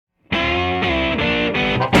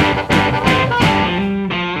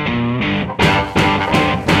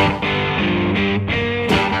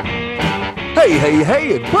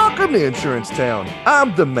Hey, and welcome to Insurance Town.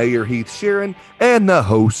 I'm the Mayor, Heath Sharon, and the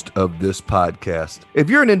host of this podcast. If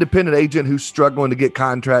you're an independent agent who's struggling to get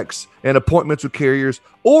contracts and appointments with carriers,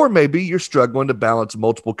 or maybe you're struggling to balance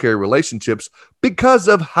multiple carrier relationships because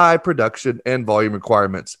of high production and volume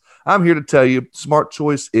requirements, I'm here to tell you Smart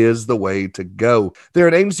Choice is the way to go. They're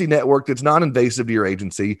an agency network that's non-invasive to your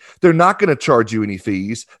agency. They're not going to charge you any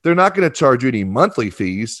fees. They're not going to charge you any monthly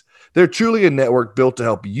fees. They're truly a network built to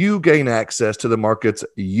help you gain access to the markets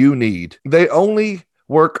you need. They only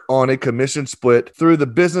work on a commission split through the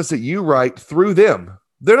business that you write through them.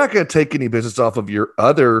 They're not going to take any business off of your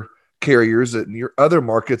other carriers and your other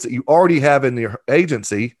markets that you already have in your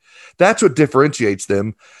agency. That's what differentiates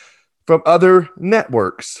them from other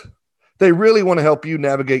networks. They really want to help you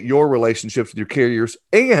navigate your relationships with your carriers,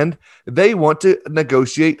 and they want to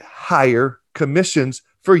negotiate higher commissions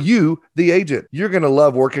for you, the agent. You're going to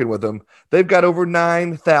love working with them. They've got over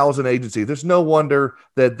 9,000 agencies. There's no wonder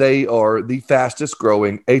that they are the fastest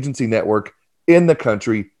growing agency network in the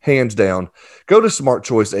country, hands down. Go to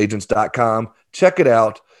smartchoiceagents.com. Check it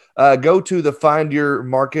out. Go to the Find Your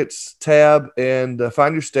Markets tab and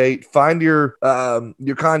find your state. Find your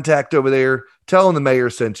contact over there. Tell them the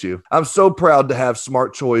mayor sent you. I'm so proud to have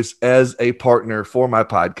Smart Choice as a partner for my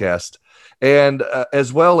podcast, and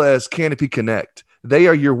as well as Canopy Connect. They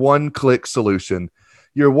are your one-click solution.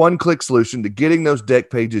 Your one-click solution to getting those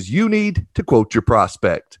deck pages you need to quote your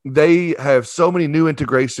prospect. They have so many new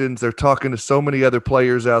integrations. They're talking to so many other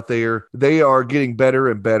players out there. They are getting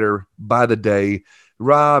better and better by the day.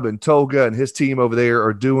 Rob and Tolga and his team over there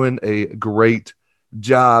are doing a great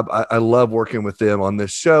job. I love working with them on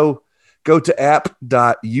this show. Go to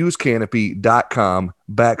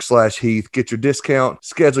app.usecanopy.com/Heath. Get your discount,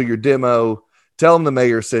 schedule your demo. Tell them the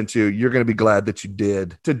mayor sent you. You're going to be glad that you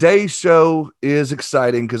did. Today's show is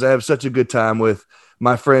exciting because I have such a good time with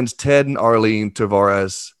my friends Ted and Arlene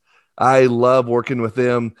Tavares. I love working with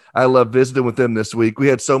them. I love visiting with them this week. We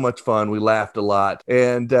had so much fun. We laughed a lot.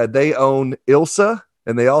 And they own ILSA,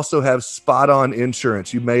 and they also have Spot On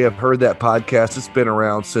Insurance. You may have heard that podcast. It's been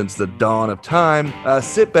around since the dawn of time.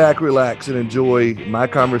 Sit back, relax, and enjoy my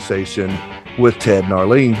conversation with Ted and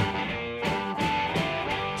Arlene.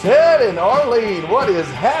 Ted and Arlene, what is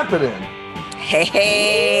happening?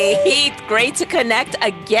 Hey, Heath, great to connect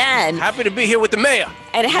again. Happy to be here with the mayor.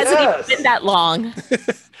 And it hasn't even been that long.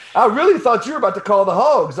 I really thought you were about to call the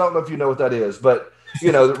Hogs. I don't know if you know what that is, but,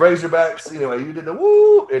 you know, the Razorbacks, anyway, you did the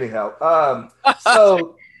woo, anyhow.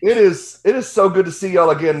 So it is so good to see y'all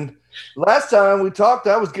again. Last time we talked,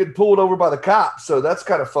 I was getting pulled over by the cops, so that's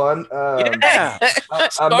kind of fun. Yeah.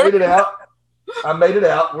 I made it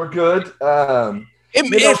out. We're good.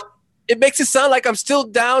 It makes it sound like I'm still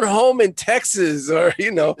down home in Texas, or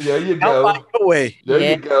There you go. Out my way. There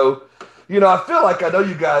you go. I feel like I know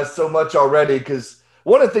you guys so much already because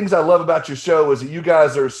one of the things I love about your show is that you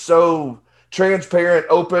guys are so transparent,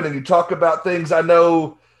 open, and you talk about things. I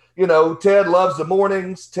know, Ted loves the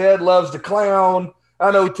mornings. Ted loves to clown.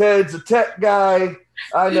 I know Ted's a tech guy.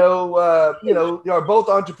 I know, you are both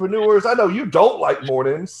entrepreneurs. I know you don't like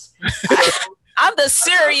mornings. I'm the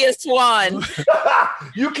serious one.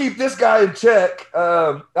 You keep this guy in check.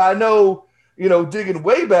 I know, digging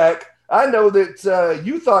way back, I know that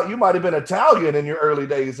you thought you might have been Italian in your early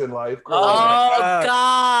days in life. Oh,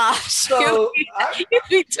 gosh. So you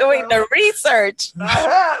be doing the research. I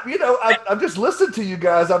have, I've just listened to you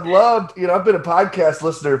guys. I've loved, I've been a podcast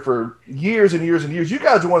listener for years and years and years. You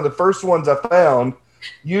guys are one of the first ones I found.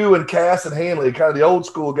 You and Cass and Hanley, kind of the old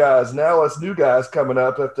school guys. Now us new guys coming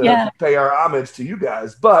up have to pay our homage to you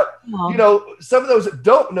guys. But, some of those that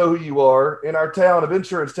don't know who you are in our town of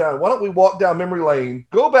Insurance Town, why don't we walk down memory lane,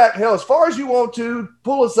 go back, hell, as far as you want to,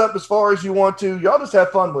 pull us up as far as you want to. Y'all just have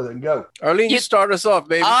fun with it and go. Arlene, you start us off,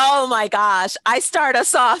 baby. Oh, my gosh. I start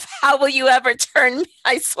us off. How will you ever turn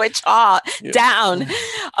my switch off down?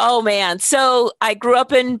 Oh, man. So I grew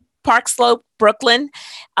up in Park Slope, Brooklyn,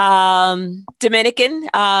 Dominican.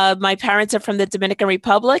 My parents are from the Dominican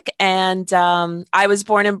Republic, and I was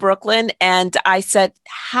born in Brooklyn. And I said,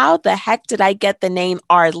 how the heck did I get the name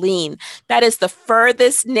Arlene? That is the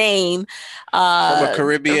furthest name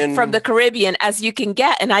from the Caribbean as you can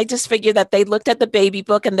get. And I just figured that they looked at the baby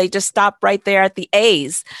book and they just stopped right there at the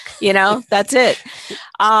A's. That's it.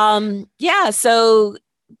 So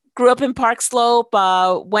grew up in Park Slope,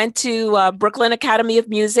 went to Brooklyn Academy of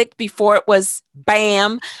Music before it was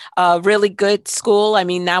BAM, a really good school. I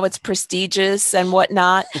mean, now it's prestigious and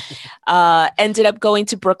whatnot. Ended up going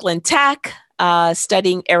to Brooklyn Tech,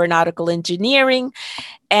 studying aeronautical engineering.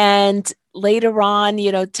 And later on,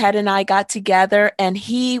 Ted and I got together and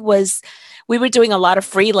we were doing a lot of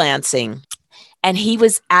freelancing. and he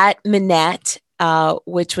was at Minette,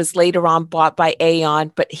 which was later on bought by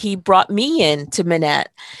Aon, but he brought me in to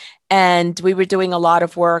Minette. And we were doing a lot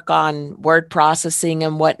of work on word processing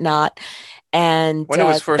and whatnot. And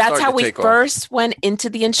that's how we first went into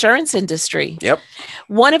the insurance industry. Yep.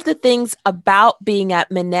 One of the things about being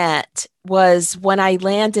at Minette was when I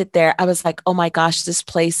landed there, I was like, oh my gosh, this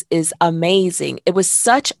place is amazing. It was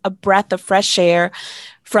such a breath of fresh air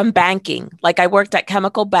from banking. Like, I worked at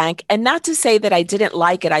Chemical Bank, and not to say that I didn't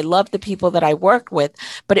like it. I loved the people that I worked with,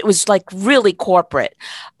 but it was like really corporate.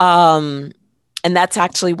 And that's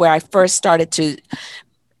actually where I first started to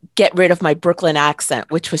get rid of my Brooklyn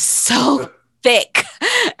accent, which was so thick.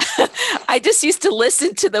 I just used to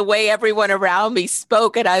listen to the way everyone around me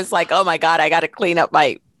spoke, and I was like, oh my God, I got to clean up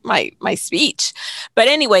my speech. But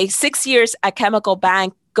anyway, 6 years at Chemical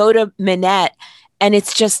Bank, go to Minette, and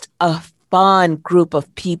it's just a fun group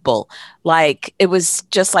of people. Like, it was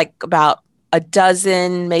just like about a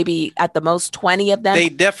dozen, maybe at the most 20 of them. They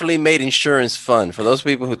definitely made insurance fun. For those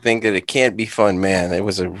people who think that it can't be fun, man, it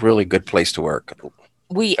was a really good place to work.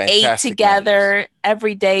 We ate together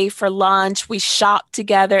every day for lunch. We shopped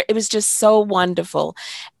together. It was just so wonderful.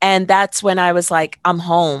 And that's when I was like, I'm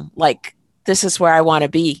home. Like, this is where I want to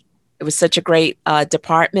be. It was such a great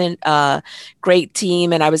department, great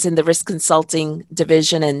team. And I was in the risk consulting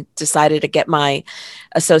division and decided to get my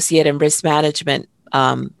associate in risk management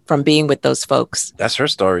from being with those folks. That's her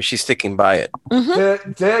story. She's sticking by it.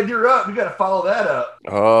 Mm-hmm. Ted, you're up. You got to follow that up.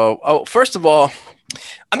 Oh, first of all,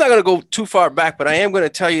 I'm not going to go too far back, but I am going to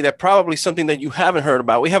tell you that probably something that you haven't heard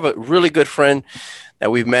about. We have a really good friend that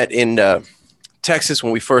we've met in Texas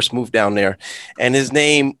when we first moved down there, and his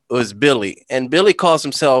name was Billy. And Billy calls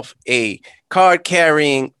himself a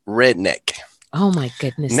card-carrying redneck. Oh, my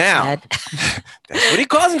goodness. Now, that's what he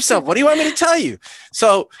calls himself. What do you want me to tell you?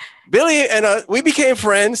 So Billy and we became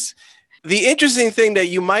friends. The interesting thing that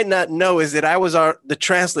you might not know is that I was the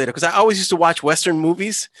translator, because I always used to watch Western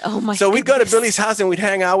movies. Oh my! So we'd go to Billy's house and we'd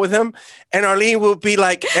hang out with him, and Arlene would be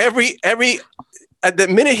like every at the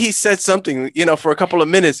minute he said something, for a couple of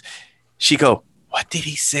minutes, she'd go, "What did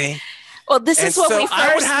he say?" Well, this is what we first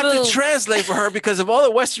I would have to translate for her because of all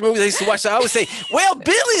the Western movies I used to watch. So I would say, well,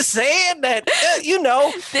 Billy's saying that,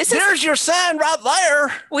 there's your sign right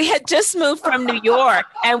there. We had just moved from New York,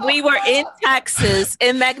 and we were in Texas,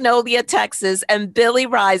 in Magnolia, Texas. And Billy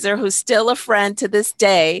Reiser, who's still a friend to this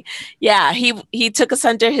day, he took us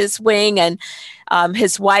under his wing, and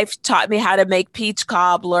his wife taught me how to make peach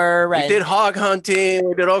cobbler. We did hog hunting.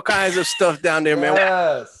 We did all kinds of stuff down there, man.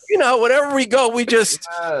 Yes. Wherever we go, we just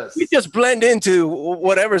blend into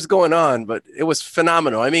whatever's going on. But it was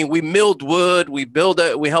phenomenal. I mean, we milled wood. We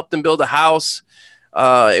helped them build a house.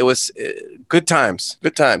 It was good times.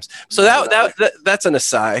 Good times. So that's an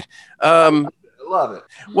aside. I love it.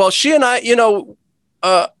 Well, she and I,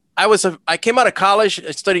 I came out of college.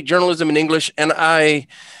 I studied journalism and English, and I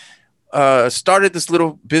started this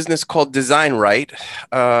little business called Design Right.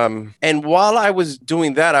 And while I was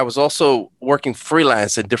doing that, I was also working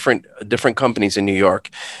freelance at different companies in New York.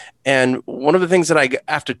 And one of the things that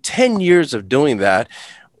after 10 years of doing that,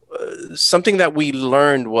 something that we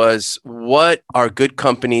learned was what are good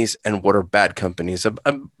companies and what are bad companies.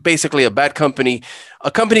 Basically, a company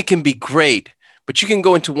can be great, but you can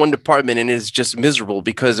go into one department and it's just miserable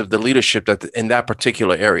because of the leadership in that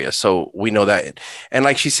particular area. So we know that. And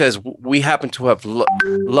like she says, we happen to have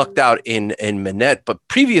lucked out in Minette. But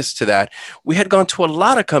previous to that, we had gone to a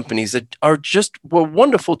lot of companies that were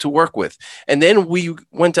wonderful to work with. And then we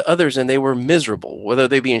went to others and they were miserable, whether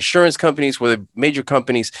they be insurance companies, whether major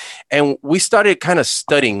companies. And we started kind of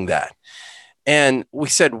studying that. And we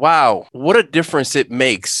said, wow, what a difference it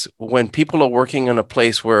makes when people are working in a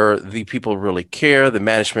place where the people really care, the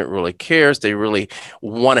management really cares, they really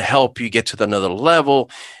want to help you get to another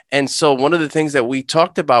level. And so one of the things that we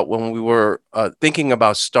talked about when we were thinking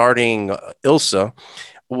about starting ILSA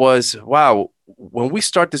was, wow, when we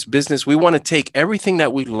start this business, we want to take everything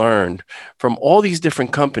that we learned from all these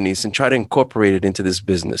different companies and try to incorporate it into this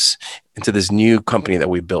business, into this new company that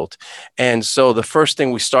we built. And so the first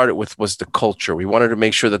thing we started with was the culture. We wanted to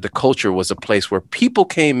make sure that the culture was a place where people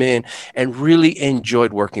came in and really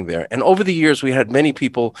enjoyed working there. And over the years, we had many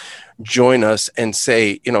people join us and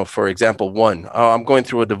say, for example, I'm going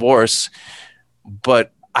through a divorce,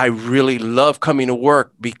 but I really love coming to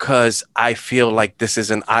work because I feel like this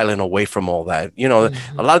is an island away from all that.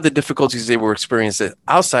 Mm-hmm. A lot of the difficulties they were experiencing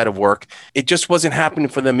outside of work, it just wasn't happening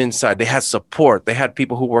for them inside. They had support. They had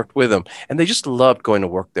people who worked with them, and they just loved going to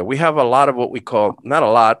work there. We have a lot of what we call, not a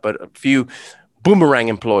lot, but a few boomerang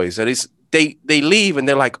employees. That is, they leave and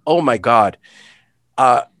they're like, oh my God.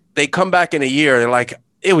 They come back in a year. They're like,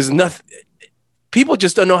 it was nothing. people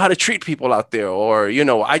just don't know how to treat people out there, or,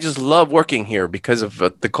 I just love working here because of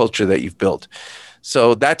the culture that you've built.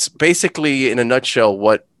 So that's basically in a nutshell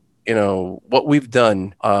what we've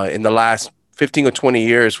done in the last 15 or 20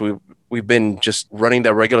 years. We've been just running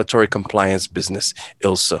that regulatory compliance business,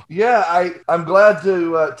 ILSA. Yeah, I'm glad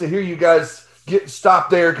to hear you guys stop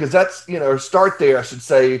there, because that's, or start there, I should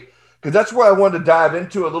say, because that's where I wanted to dive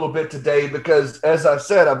into a little bit today, because as I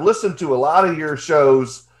said, I've listened to a lot of your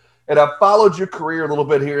shows and I've followed your career a little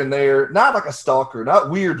bit here and there, not like a stalker, not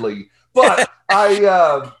weirdly, but I've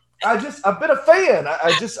been a fan.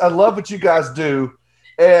 I love what you guys do.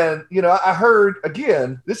 And, I heard,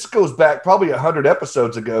 again, this goes back probably 100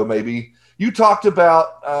 episodes ago, maybe, you talked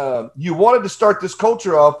about you wanted to start this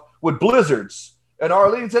culture off with blizzards. And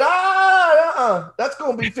Arlene said, that's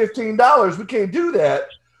going to be $15. We can't do that.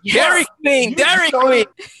 Dairy Queen.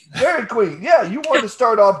 Yeah, you wanted to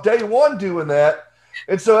start off day one doing that.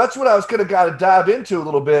 And so that's what I was going to kind of dive into a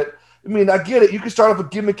little bit. I mean, I get it. You can start off with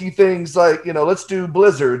gimmicky things like, let's do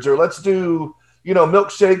blizzards, or let's do,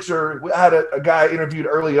 milkshakes, or I had a guy interviewed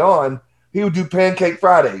early on. He would do Pancake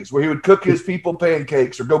Fridays, where he would cook his people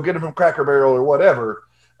pancakes or go get them from Cracker Barrel or whatever.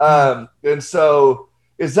 And so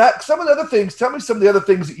is that some of the other things? Tell me some of the other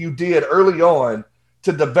things that you did early on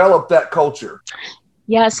to develop that culture.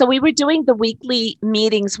 Yeah, so we were doing the weekly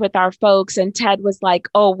meetings with our folks, and Ted was like,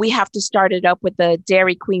 oh, we have to start it up with the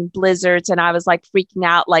Dairy Queen blizzards. And I was like freaking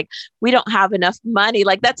out, like, we don't have enough money.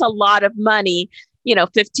 Like, that's a lot of money,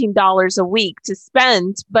 $15 a week to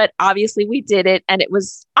spend. But obviously we did it, and it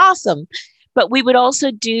was awesome. But we would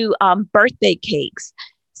also do birthday cakes.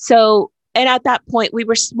 So, and at that point we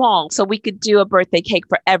were small, so we could do a birthday cake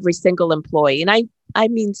for every single employee. And I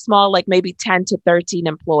mean small, like maybe 10 to 13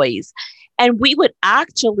 employees. And we would I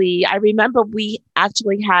remember we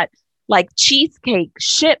actually had like cheesecake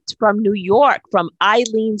shipped from New York, from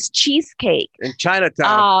Eileen's Cheesecake in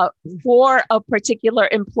Chinatown, for a particular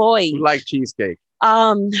employee. Who liked cheesecake.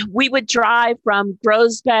 We would drive from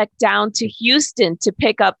Groesbeck down to Houston to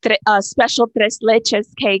pick up a special Tres Leches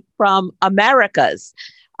cake from America's,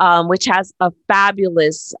 which has a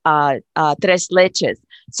fabulous Tres Leches.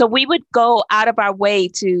 So we would go out of our way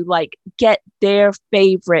to like get their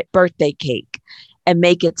favorite birthday cake and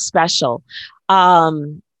make it special.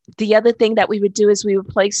 The other thing that we would do is we would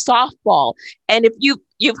play softball. And if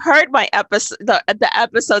you've heard my the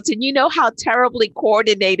episodes, and you know how terribly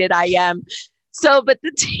coordinated I am. So, but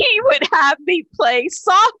the team would have me play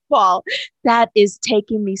softball. That is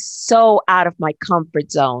taking me so out of my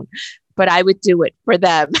comfort zone, but I would do it for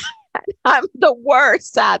them. I'm the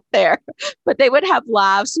worst out there, but they would have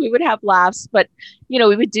laughs. We would have laughs, but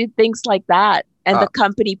we would do things like that. And the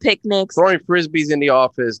company picnics. Throwing Frisbees in the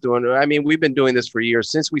office, we've been doing this for years.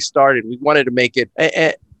 Since we started, we wanted to make it.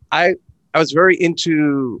 I was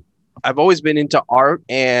I've always been into art,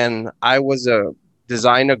 and I was a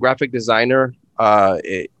graphic designer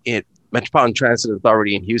at Metropolitan Transit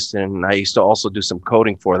Authority in Houston. And I used to also do some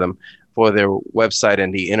coding for them, for their website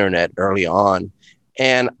and the internet early on.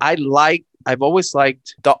 And I've always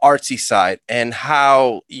liked the artsy side, and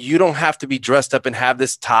how you don't have to be dressed up and have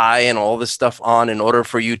this tie and all this stuff on in order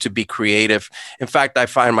for you to be creative. In fact, I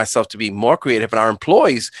find myself to be more creative, and our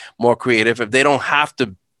employees more creative, if they don't have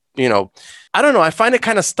to, I don't know. I find it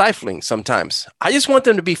kind of stifling sometimes. I just want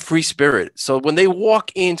them to be free spirit. So when they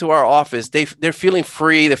walk into our office, they're feeling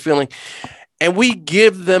free. And we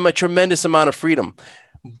give them a tremendous amount of freedom.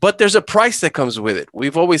 But there's a price that comes with it.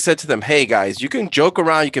 We've always said to them, hey, guys, you can joke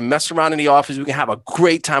around. You can mess around in the office. We can have a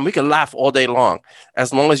great time. We can laugh all day long,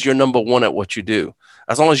 as long as you're number one at what you do,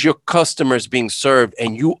 as long as your customer is being served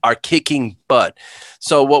and you are kicking butt.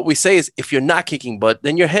 So what we say is, if you're not kicking butt,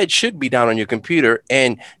 then your head should be down on your computer,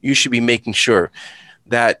 and you should be making sure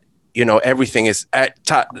that, everything is at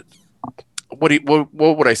top. What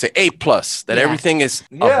would I say? A+, that everything is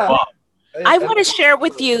above. I want to share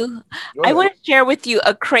with you.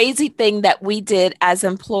 A crazy thing that we did as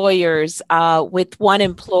employers with one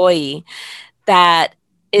employee that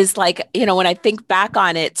is like, when I think back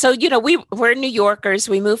on it. So, we're New Yorkers.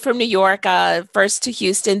 We moved from New York first to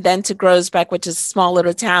Houston, then to Groesbeck, which is a small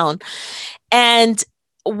little town. And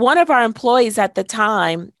one of our employees at the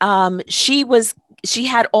time, she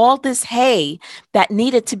had all this hay that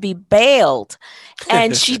needed to be baled,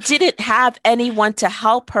 and she didn't have anyone to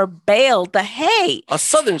help her bale the hay. A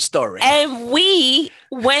Southern story. And we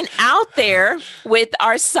went out there with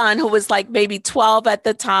our son, who was like maybe 12 at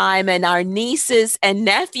the time, and our nieces and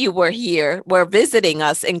nephew were visiting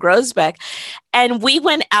us in Groesbeck. And we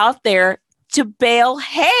went out there to bale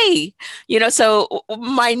hay. So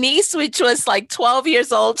my niece, which was like 12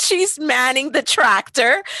 years old, she's manning the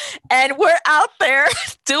tractor and we're out there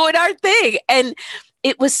doing our thing. And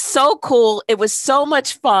it was so cool. It was so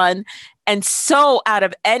much fun. And so out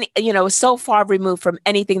of so far removed from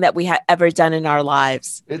anything that we had ever done in our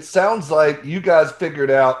lives. It sounds like you guys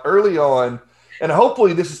figured out early on, and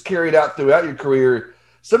hopefully this is carried out throughout your career.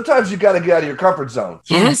 Sometimes you got to get out of your comfort zone.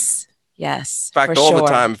 Yes. Yes. In fact, all the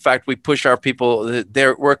time. In fact, we push our people.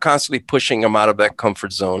 We're constantly pushing them out of that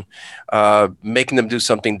comfort zone, making them do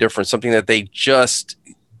something different, something that they just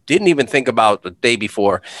didn't even think about the day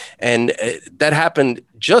before. And that happened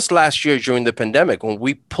just last year during the pandemic when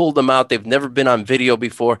we pulled them out. They've never been on video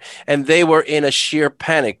before. And they were in a sheer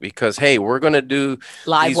panic because, hey, we're going to do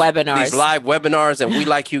these live webinars. And we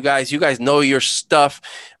like you guys. You guys know your stuff.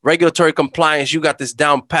 Regulatory compliance, you got this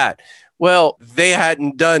down pat. Well, they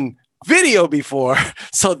hadn't done video before.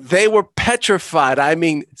 So they were petrified. I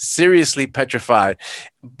mean, seriously petrified.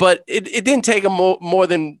 But it didn't take them more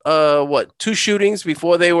than 2 shootings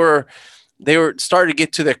before they were starting to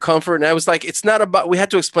get to their comfort. And I was like, it's not about, we had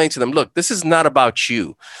to explain to them, look, this is not about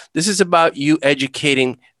you. This is about you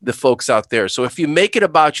educating the folks out there. So if you make it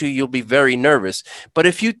about you, you'll be very nervous. But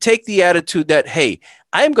if you take the attitude that, hey,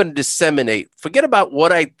 I am going to disseminate, forget about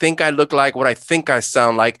what I think I look like, what I think I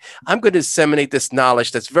sound like. I'm going to disseminate this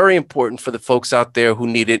knowledge that's very important for the folks out there who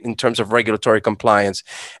need it in terms of regulatory compliance.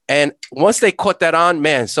 And once they caught that on,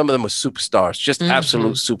 man, some of them were superstars, just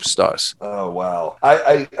absolute superstars. Oh, wow.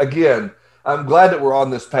 I'm glad that we're on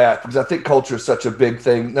this path because I think culture is such a big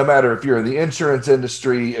thing. No matter if you're in the insurance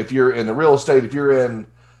industry, if you're in the real estate, if you're in,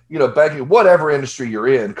 banking, whatever industry you're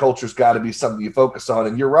in, culture's got to be something you focus on.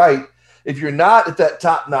 And you're right. If you're not at that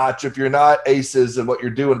top notch, if you're not aces in what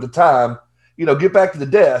you're doing at the time, get back to the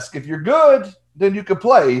desk. If you're good, then you can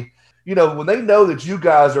play. When they know that you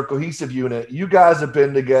guys are a cohesive unit, you guys have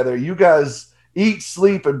been together, you guys eat,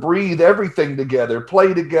 sleep, and breathe everything together,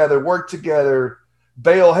 play together, work together,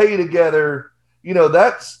 bale hay together.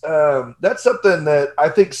 That's something that I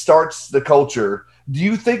think starts the culture. Do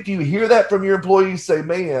you hear that from your employees say,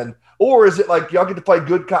 man, or is it like y'all get to play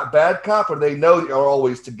good cop, bad cop, or they know that you're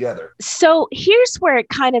always together? So here's where it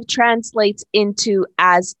kind of translates into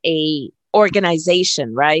as a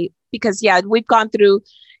organization, right? Because we've gone through,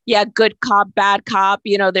 good cop, bad cop,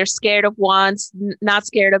 they're scared of one, not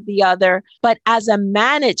scared of the other. But as a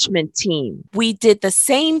management team, we did the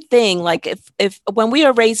same thing. Like if when we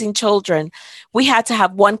were raising children, we had to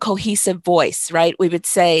have one cohesive voice, right? We would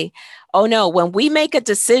say, oh no, when we make a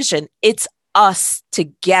decision, it's us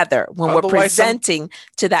together when we're presenting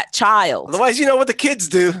to that child. Otherwise, you know what the kids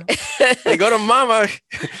do. They go to mama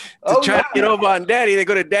to try to get over on daddy. They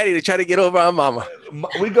go to daddy to try to get over on mama.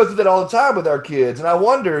 We go through that all the time with our kids. And I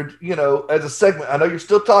wondered, as a segment, I know you're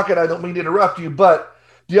still talking. I don't mean to interrupt you, but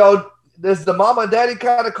does the mama and daddy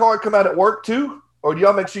kind of card come out at work too? Or do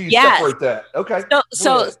y'all make sure you separate that? Okay.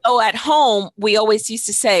 So at home, we always used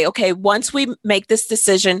to say, okay, once we make this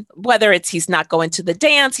decision, whether it's he's not going to the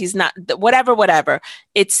dance, he's not, whatever,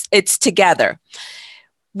 it's together.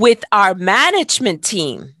 With our management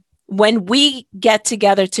team, when we get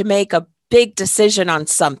together to make a big decision on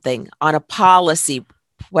something, on a policy,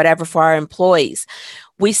 whatever for our employees,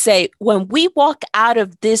 we say, when we walk out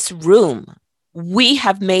of this room, we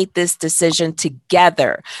have made this decision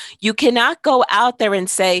together. You cannot go out there and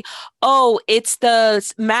say, oh, it's the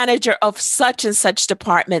manager of such and such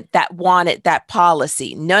department that wanted that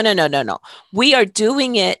policy. No. We are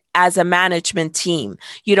doing it as a management team.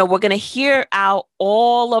 We're going to hear out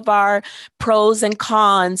all of our pros and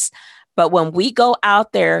cons. But when we go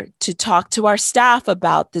out there to talk to our staff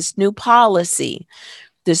about this new policy,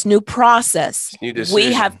 this new process,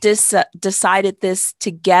 we have decided this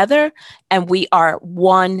together, and we are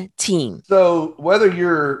one team. So whether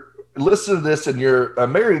you're listening to this and you're a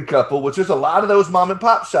married couple, which there's a lot of those mom and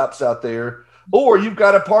pop shops out there, or you've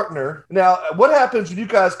got a partner. Now, what happens when you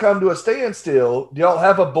guys come to a standstill? Do y'all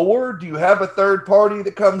have a board? Do you have a third party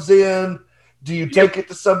that comes in? Do you take it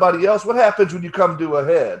to somebody else? What happens when you come to a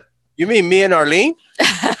head? You mean me and Arlene?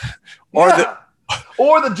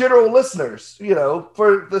 Or the general listeners,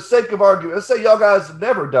 for the sake of argument, let's say y'all guys have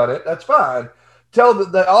never done it. That's fine. Tell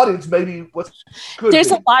the audience maybe what's good.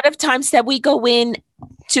 There's a lot of times that we go in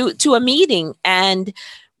to a meeting and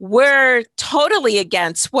we're totally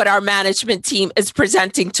against what our management team is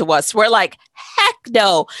presenting to us. We're like, heck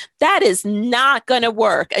no, that is not going to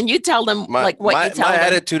work. And you tell them what you tell them. My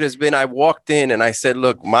attitude has been, I walked in and I said,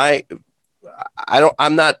 look, I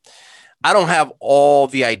don't have all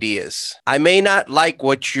the ideas. I may not like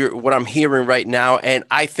what I'm hearing right now, and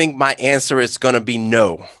I think my answer is going to be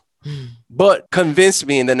no. but convince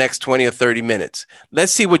me in the next 20 or 30 minutes.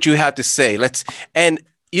 Let's see what you have to say. And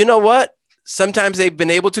you know what? Sometimes they've been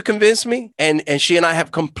able to convince me, and she and I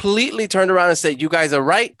have completely turned around and said, you guys are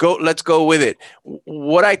right. Let's go with it.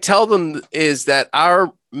 What I tell them is that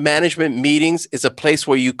our management meetings is a place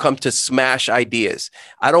where you come to smash ideas.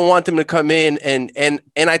 I don't want them to come in and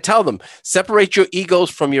I tell them, separate your egos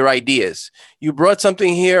from your ideas. You brought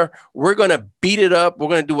something here. We're going to beat it up. We're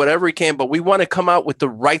going to do whatever we can, but we want to come out with the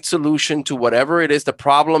right solution to whatever it is the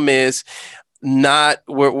problem is.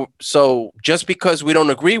 So just because we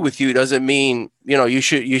don't agree with you doesn't mean,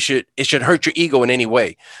 it should hurt your ego in any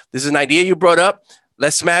way. This is an idea you brought up.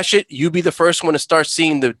 Let's smash it. You be the first one to start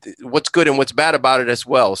seeing what's good and what's bad about it as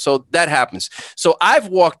well. So that happens. So I've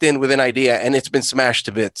walked in with an idea and it's been smashed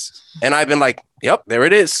to bits. And I've been like, yep, there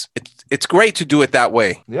it is. It's great to do it that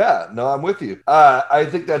way. Yeah, no, I'm with you. I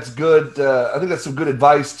think that's good. I think that's some good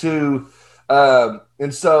advice too.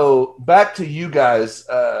 And so back to you guys,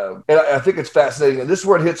 and I think it's fascinating. And this is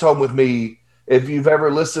where it hits home with me. If you've ever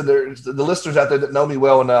listened, the listeners out there that know me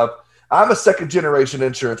well enough, I'm a second-generation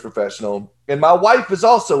insurance professional, and my wife is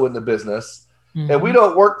also in the business. Mm-hmm. And we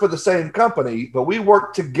don't work for the same company, but we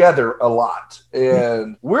work together a lot.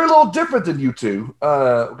 And we're a little different than you two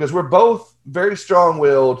because we're both very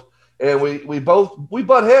strong-willed, and we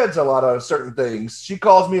butt heads a lot on certain things. She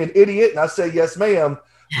calls me an idiot, and I say, yes, ma'am.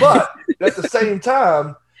 But at the same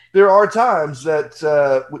time, there are times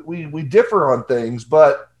that we differ on things.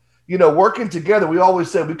 But, working together, we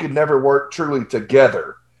always said we could never work truly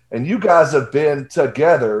together. And you guys have been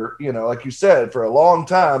together, like you said, for a long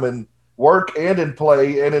time in work and in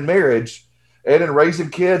play and in marriage and in raising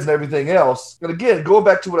kids and everything else. And again, going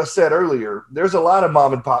back to what I said earlier, there's a lot of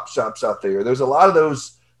mom and pop shops out there. There's a lot of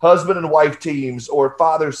those husband and wife teams or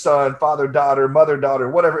father-son, father-daughter, mother-daughter,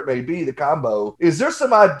 whatever it may be, the combo. Is there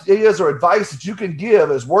some ideas or advice that you can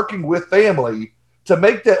give as working with family to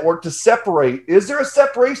make that work, to separate? Is there a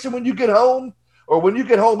separation when you get home? Or when you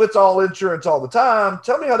get home, it's all insurance all the time?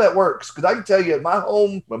 Tell me how that works. Because I can tell you at my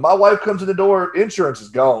home, when my wife comes in the door, insurance is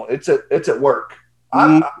gone. It's at work.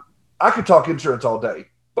 I could talk insurance all day.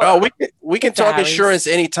 Well, we can talk insurance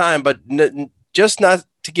anytime, but just not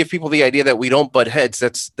to give people the idea that we don't butt heads.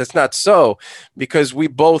 That's not so, because we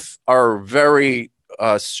both are very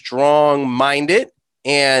strong-minded,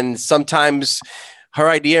 and sometimes her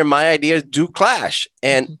idea and my idea do clash.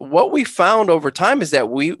 And what we found over time is that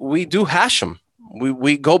we do hash them.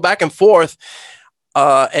 We go back and forth,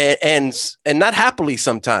 and not happily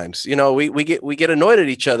sometimes. We get annoyed at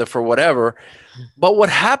each other for whatever. But what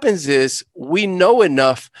happens is we know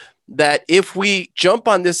enough that if we jump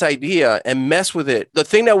on this idea and mess with it, the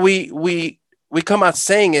thing that we come out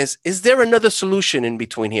saying is there another solution in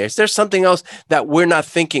between here? Is there something else that we're not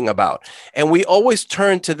thinking about? And we always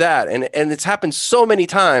turn to that. And it's happened so many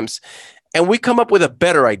times, and we come up with a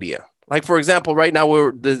better idea. Like, for example, right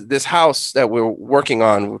now, this house that we're working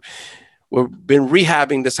on, we've been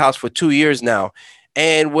rehabbing this house for 2 years now.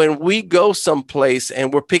 And when we go someplace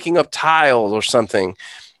and we're picking up tile or something,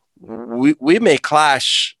 we may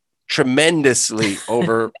clash tremendously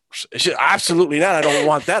over absolutely not. I don't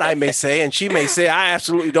want that, I may say. And she may say, I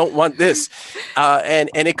absolutely don't want this. And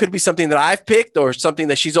it could be something that I've picked or something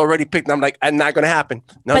that she's already picked. And I'm like, I'm not going to happen.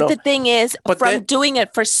 No. The thing is, doing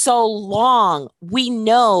it for so long, we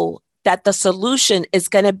know that the solution is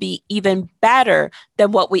going to be even better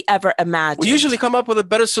than what we ever imagined. We usually come up with a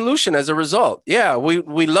better solution as a result. Yeah,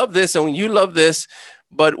 we love this and you love this,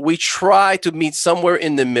 but we try to meet somewhere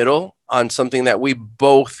in the middle on something that we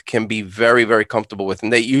both can be very, very comfortable with.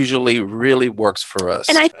 And that usually really works for us.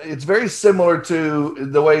 And it's very similar to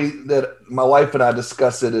the way that my wife and I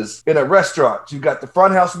discuss it is in a restaurant. You've got the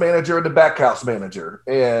front house manager and the back house manager.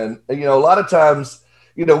 And, a lot of times,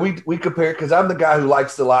 we compare, because I'm the guy who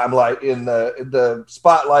likes the limelight in the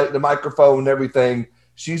spotlight, the microphone and everything.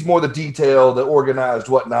 She's more the detail, the organized,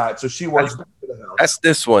 whatnot. So she works back to the house. That's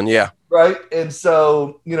this one, yeah. Right. And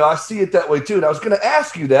so, I see it that way too. And I was going to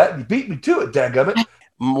ask you that. You beat me to it, dadgummit.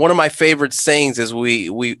 One of my favorite sayings is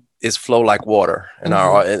we flow like water.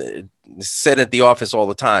 And said at the office all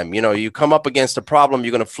the time. You come up against a problem,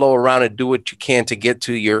 you're going to flow around and do what you can to get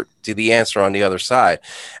to the answer on the other side.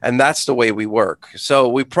 And that's the way we work. So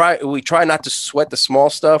we try not to sweat the small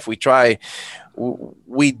stuff. We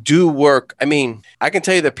do work. I mean, I can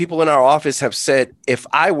tell you that people in our office have said, if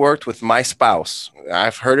I worked with my spouse,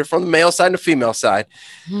 I've heard it from the male side and the female side,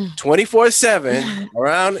 24/7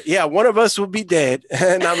 around, one of us would be dead.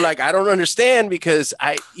 And I'm like, I don't understand, because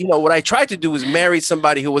what I tried to do was marry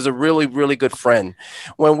somebody who was a really, really good friend.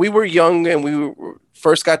 When we were young and we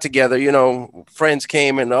first got together, friends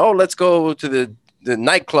came and, let's go to the the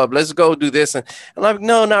nightclub. Let's go do this. And I'm like,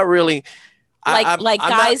 no, not really. I'm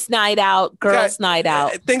guys' night out, girls' night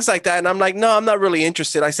out, things like that. And I'm like, no, I'm not really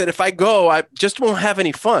interested. I said, if I go, I just won't have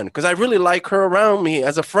any fun because I really like her around me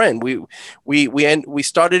as a friend. We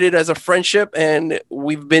started it as a friendship, and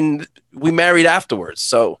we married afterwards.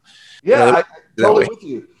 So yeah, I totally with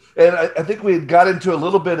you. And I think we got into a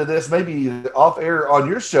little bit of this maybe off air on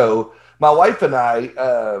your show. My wife and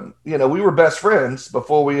I, we were best friends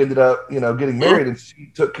before we ended up, getting married, and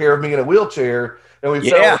she took care of me in a wheelchair, and we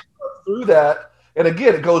fell through that. And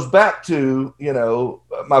again, it goes back to,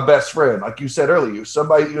 my best friend, like you said earlier,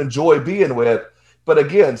 somebody you enjoy being with. But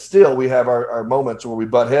again, still we have our moments where we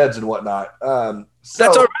butt heads and whatnot.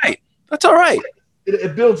 That's all right. That's all right.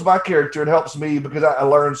 It builds my character and helps me because I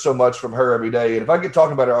learn so much from her every day. And if I get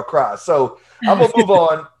talking about her, I'll cry. So I'm going to move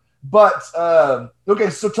on. But, okay,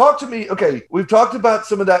 so talk to me. Okay, we've talked about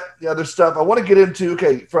some of that other stuff. I want to get into,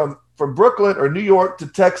 from Brooklyn or New York to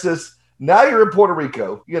Texas. Now you're in Puerto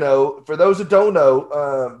Rico. For those that don't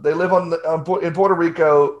know, they live in Puerto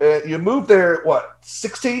Rico. You moved there,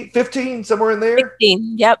 16, 15, somewhere in there?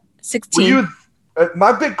 16, yep, 16.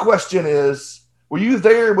 My big question is, were you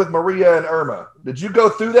there with Maria and Irma? Did you go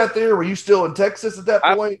through that there? Were you still in Texas at that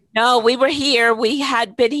point? No, we were here. We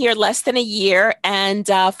had been here less than a year. And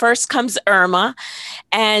first comes Irma.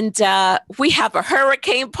 And we have a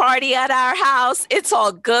hurricane party at our house. It's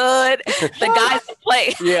all good.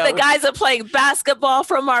 The guys are playing basketball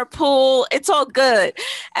from our pool. It's all good.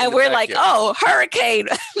 And we're like, oh, hurricane.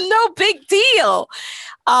 No big deal.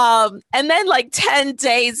 And then 10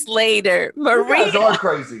 days later, Maria. You guys are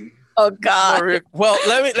crazy. Oh God! Well,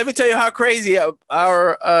 let me tell you how crazy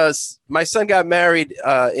my son got married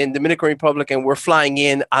in Dominican Republic, and we're flying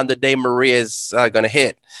in on the day Maria's going to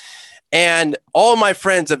hit. And all my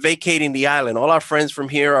friends are vacating the island. All our friends from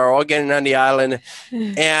here are all getting on the island,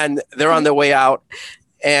 and they're on their way out.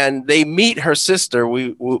 And they meet her sister,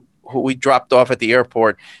 who we dropped off at the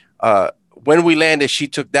airport. When we landed, she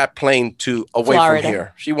took that plane away Florida. from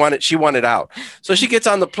here. She wanted out. So she gets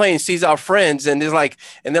on the plane, sees our friends, and they're like,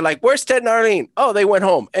 where's Ted and Arlene? Oh, they went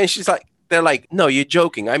home. And they're like, no, you're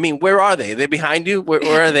joking. I mean, where are they? They're behind you?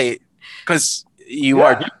 Where are they? Because you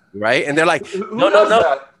are, right? And they're like,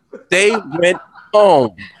 no. They went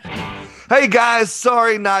home. Hey guys,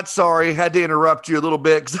 sorry, not sorry. Had to interrupt you a little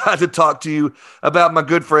bit because I had to talk to you about my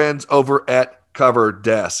good friends over at Cover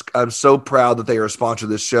Desk. I'm so proud that they are a sponsor of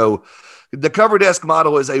this show. The Cover Desk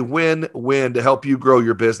model is a win-win to help you grow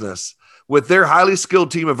your business. With their highly skilled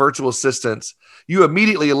team of virtual assistants, you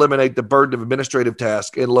immediately eliminate the burden of administrative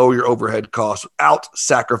tasks and lower your overhead costs without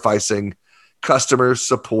sacrificing customer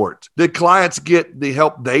support. The clients get the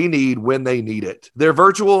help they need when they need it. Their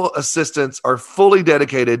virtual assistants are fully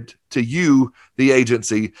dedicated to you, the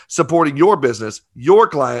agency, supporting your business, your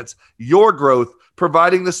clients, your growth,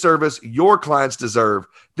 providing the service your clients deserve.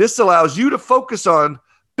 This allows you to focus on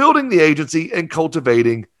building the agency and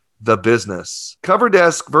cultivating the business. Cover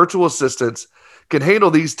Desk virtual assistants can handle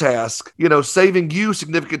these tasks, saving you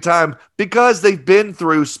significant time because they've been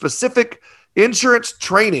through specific insurance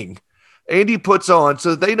training Andy puts on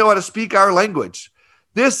so that they know how to speak our language.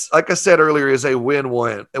 This, like I said earlier, is a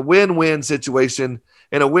win-win situation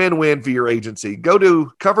and a win-win for your agency. Go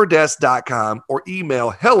to coverdesk.com or email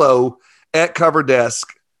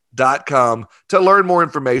hello@coverdesk.com to learn more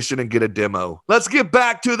information and get a demo. Let's get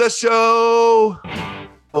back to the show.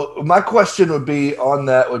 Well, my question what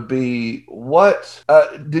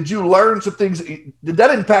did you learn some things? Did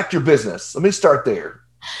that impact your business? Let me start there.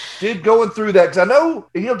 Did going through that, because I know,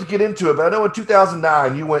 and you don't have to get into it, but I know in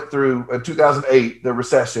 2009, you went through, in 2008, the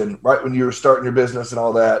recession, right when you were starting your business and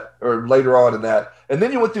all that, or later on in that. And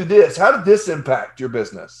then you went through this. How did this impact your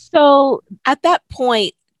business? So at that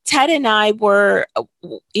point, Ted and I were,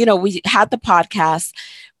 we had the podcast.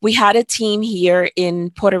 We had a team here in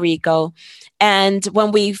Puerto Rico. And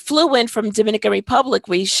when we flew in from Dominican Republic,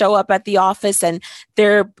 we show up at the office and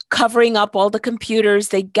they're covering up all the computers.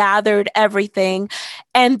 They gathered everything.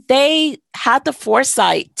 And they had the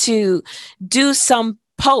foresight to do some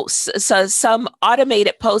posts, so some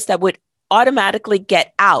automated posts that would automatically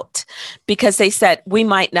get out because they said we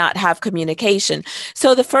might not have communication.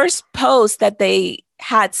 So the first post that they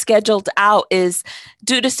had scheduled out is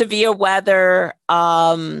due to severe weather,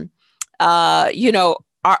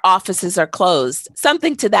 our offices are closed,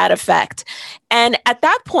 something to that effect. And at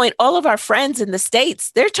that point, all of our friends in the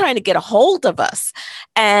States, they're trying to get a hold of us.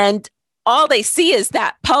 And all they see is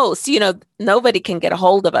that post, nobody can get a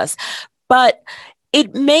hold of us. But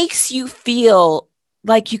it makes you feel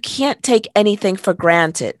like you can't take anything for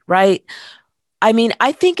granted, right? I mean,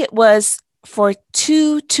 I think it was for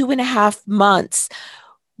 2.5 months,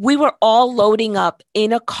 we were all loading up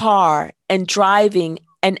in a car and driving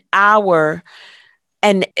an hour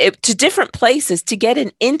to different places to get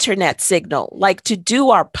an internet signal, like to do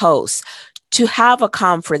our posts, to have a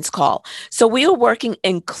conference call. So we were working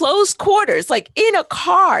in close quarters, like in a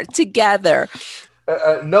car together.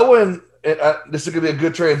 This is going to be a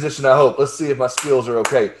good transition, I hope. Let's see if my skills are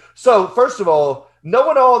okay. So first of all,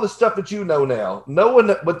 knowing all the stuff that you know now, knowing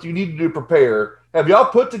what you need to do to prepare, have y'all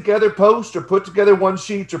put together posts or put together one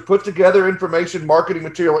sheets or put together information, marketing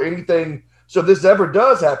material, or anything, so if this ever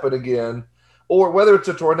does happen again, or whether it's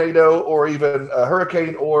a tornado or even a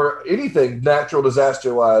hurricane or anything natural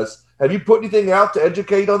disaster wise, have you put anything out to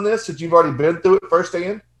educate on this since you've already been through it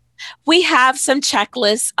firsthand? We have some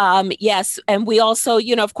checklists, yes. And we also,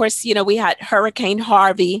 of course, we had Hurricane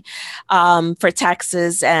Harvey for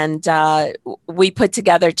Texas, and we put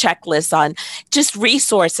together checklists on just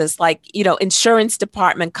resources like, insurance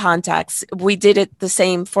department contacts. We did it the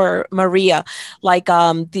same for Maria, like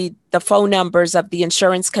the phone numbers of the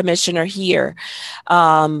insurance commissioner here,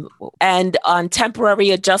 and on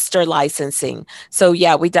temporary adjuster licensing. So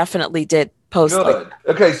yeah, we definitely did post. Good.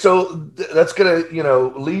 Okay, so that's going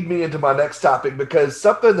to, lead me into my next topic, because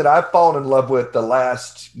something that I've fallen in love with the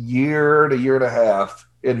last year to year and a half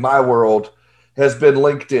in my world has been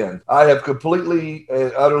LinkedIn. I have completely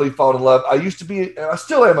and utterly fallen in love. I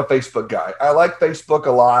still am a Facebook guy. I like Facebook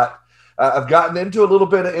a lot. I've gotten into a little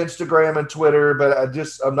bit of Instagram and Twitter, but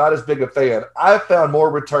I'm not as big a fan. I found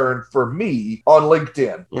more return for me on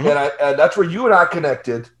LinkedIn. Mm-hmm. And that's where you and I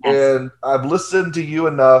connected. Yes. And I've listened to you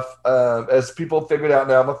enough, as people figured out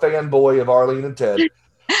now, I'm a fanboy of Arlene and Ted.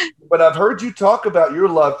 But I've heard you talk about your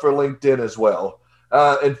love for LinkedIn as well.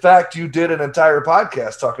 In fact, you did an entire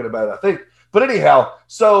podcast talking about it, I think. But anyhow,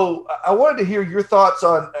 so I wanted to hear your thoughts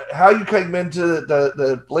on how you came into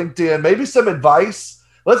the LinkedIn, maybe some advice.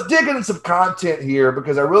 Let's dig into some content here,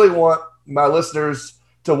 because I really want my listeners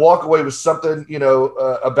to walk away with something,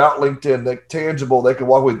 about LinkedIn, that tangible they can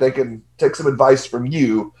walk away. They can take some advice from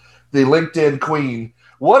you, the LinkedIn queen.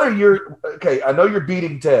 I know you're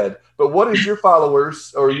beating Ted, but what is your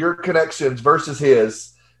followers or your connections versus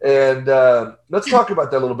his? And let's talk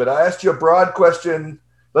about that a little bit. I asked you a broad question.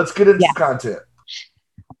 Let's get into some content.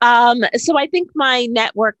 So I think my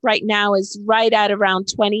network right now is right at around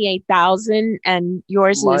 28,000, and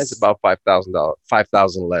yours Mine's is about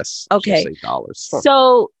 $5,000 less. Okay. Dollars.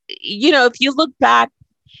 So, if you look back,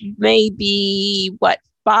 maybe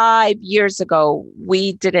 5 years ago,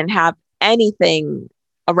 we didn't have anything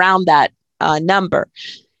around that number.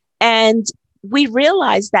 And we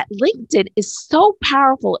realized that LinkedIn is so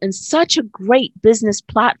powerful and such a great business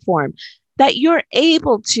platform that you're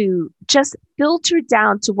able to just filter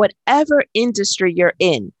down to whatever industry you're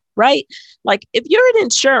in, right? Like if you're in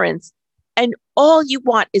insurance and all you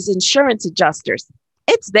want is insurance adjusters,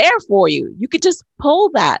 it's there for you. You could just pull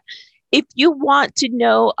that. If you want to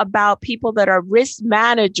know about people that are risk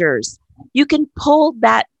managers, you can pull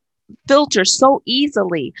that filter so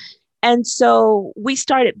easily. And so we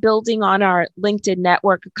started building on our LinkedIn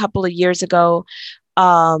network a couple of years ago.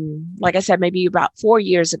 Like I said, maybe about 4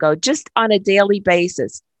 years ago, just on a daily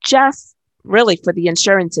basis, just really for the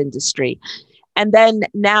insurance industry. And then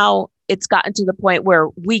now it's gotten to the point where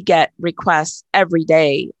we get requests every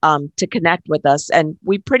day to connect with us. And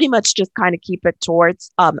we pretty much just kind of keep it towards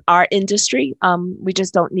our industry. We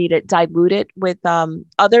just don't need it diluted with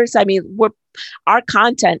others. I mean, our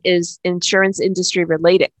content is insurance industry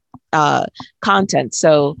related content.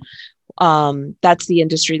 So that's the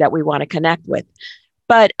industry that we want to connect with.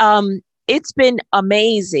 But it's been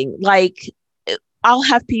amazing. Like I'll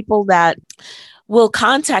have people that will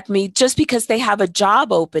contact me just because they have a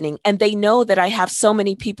job opening and they know that I have so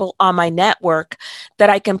many people on my network that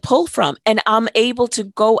I can pull from. And I'm able to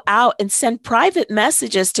go out and send private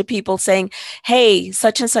messages to people saying, hey,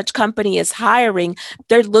 such and such company is hiring.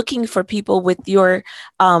 They're looking for people with your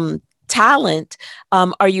talent.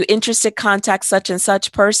 Are you interested? Contact such and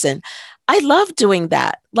such person. I love doing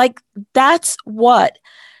that. Like that's what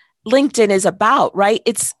LinkedIn is about, right?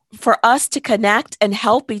 It's for us to connect and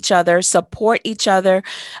help each other, support each other,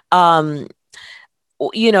 in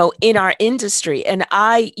our industry. And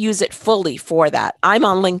I use it fully for that. I'm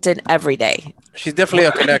on LinkedIn every day. She's definitely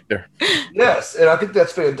a connector. Yes. And I think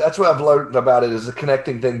that's what I've learned about it is a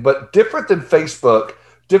connecting thing, but different than Facebook,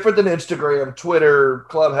 different than Instagram, Twitter,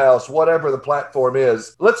 Clubhouse, whatever the platform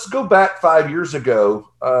is. Let's go back 5 years ago,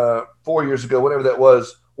 4 years ago, whatever that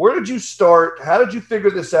was. Where did you start? How did you figure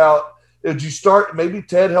this out? Did you start, maybe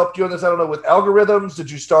Ted helped you on this, I don't know, with algorithms? Did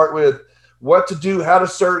you start with what to do, how to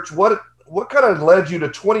search? What kind of led you to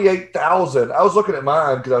 28,000? I was looking at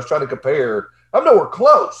mine because I was trying to compare. I'm nowhere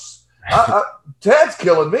close. Ted's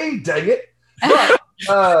killing me, dang it. But,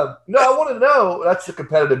 no, I want to know, that's the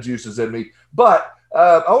competitive juices in me. But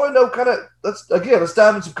I want to know let's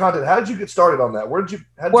dive into some content. How did you get started on that? Work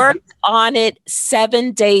on it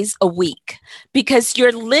 7 days a week because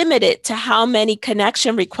you're limited to how many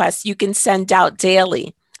connection requests you can send out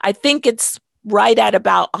daily. I think it's right at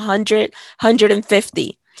about 100,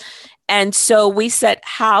 150. And so we said,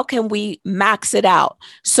 how can we max it out?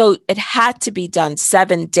 So it had to be done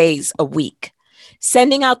 7 days a week.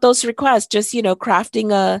 Sending out those requests, just,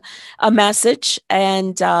 crafting a message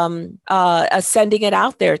and sending it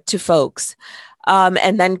out there to folks.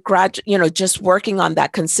 And then just working on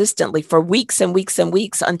that consistently for weeks and weeks and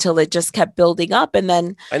weeks until it just kept building up. And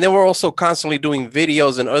then we're also constantly doing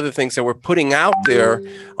videos and other things that we're putting out there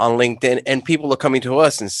on LinkedIn, and people are coming to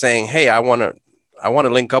us and saying, hey, I want to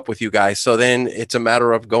link up with you guys. So then it's a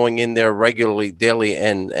matter of going in there regularly, daily,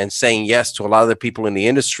 and saying yes to a lot of the people in the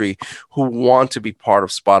industry who want to be part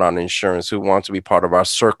of Spot On Insurance, who want to be part of our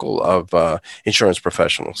circle of insurance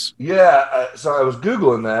professionals. Yeah. So I was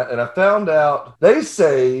Googling that and I found out they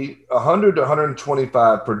say 100 to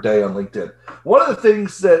 125 per day on LinkedIn. One of the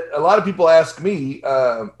things that a lot of people ask me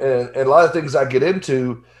and a lot of things I get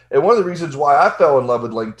into, and one of the reasons why I fell in love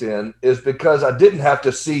with LinkedIn is because I didn't have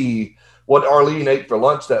to see what Arlene ate for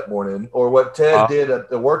lunch that morning, or what Ted did at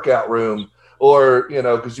the workout room, or,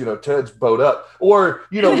 because, Ted's bowed up, or,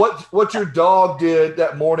 what your dog did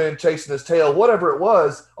that morning chasing his tail, whatever it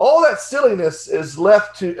was. All that silliness is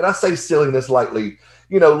left to, and I say silliness lightly,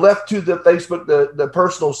 left to the Facebook, the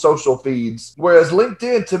personal social feeds. Whereas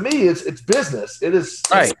LinkedIn, to me, it's business. It is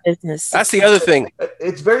right. Business. That's the other thing.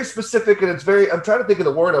 It's very specific, and I'm trying to think of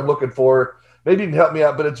the word I'm looking for. Maybe you can help me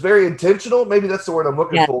out, but it's very intentional. Maybe that's the word I'm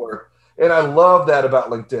looking for. And I love that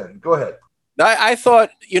about LinkedIn. Go ahead. I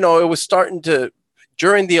thought, it was starting to,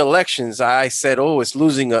 during the elections, I said, it's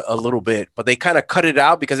losing a little bit, but they kind of cut it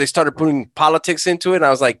out because they started putting politics into it. And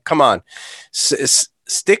I was like, come on,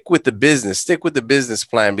 stick with the business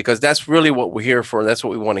plan, because that's really what we're here for. That's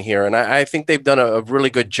what we want to hear. And I think they've done a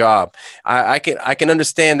really good job. I can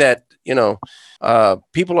understand that,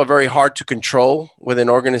 people are very hard to control with an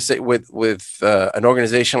organization an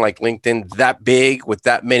organization like LinkedIn, that big, with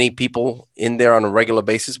that many people in there on a regular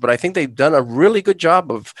basis. But I think they've done a really good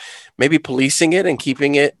job of maybe policing it and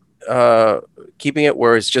keeping it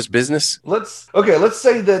where it's just business. Let's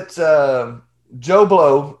say that Joe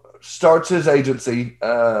Blow starts his agency,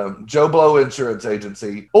 Joe Blow Insurance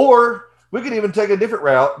Agency, or we could even take a different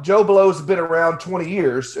route. Joe Blow's been around 20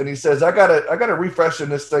 years, and he says, I gotta refreshen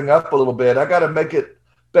this thing up a little bit. I gotta make it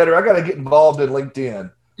better. I gotta get involved in LinkedIn.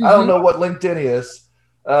 Mm-hmm. I don't know what LinkedIn is,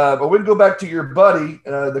 but we can go back to your buddy,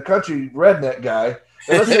 the country redneck guy.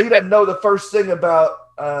 And let's say he doesn't know the first thing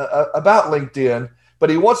about LinkedIn, but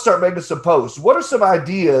he wants to start making some posts. What are some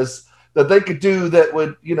ideas that they could do that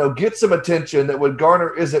would, get some attention, that would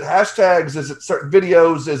garner? Is it hashtags? Is it certain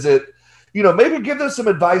videos? Is it, maybe give them some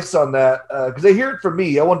advice on that, because they hear it from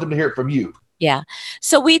me. I want them to hear it from you. Yeah.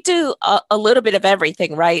 So we do a little bit of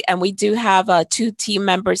everything, right? And we do have 2 team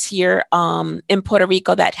members here in Puerto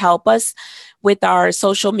Rico that help us with our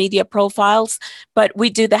social media profiles, but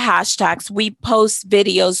we do the hashtags, we post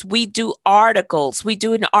videos, we do articles. We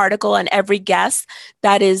do an article on every guest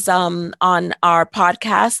that is on our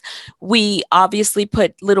podcast. We obviously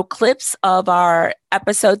put little clips of our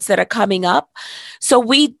episodes that are coming up. So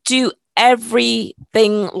we do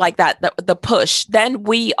everything like that, the push. Then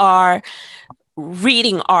we are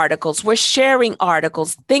reading articles, we're sharing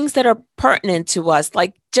articles, things that are pertinent to us.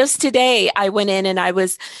 Like just today, I went in and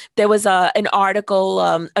there was an article,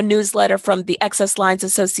 a newsletter from the Excess Lines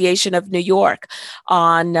Association of New York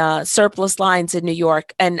on surplus lines in New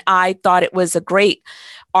York. And I thought it was a great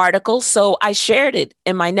article. So I shared it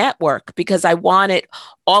in my network because I wanted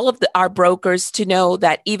all of our brokers to know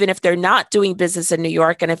that even if they're not doing business in New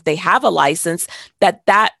York, and if they have a license,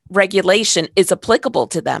 that regulation is applicable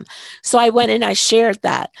to them. So I went and I shared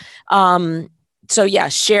that. So yeah,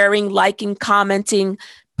 sharing, liking, commenting,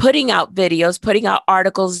 putting out videos, putting out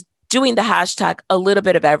articles, doing the hashtag, a little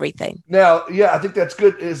bit of everything. Now, yeah, I think that's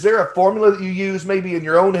good. Is there a formula that you use maybe in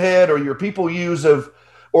your own head or your people use of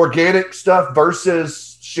organic stuff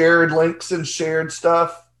versus shared links and shared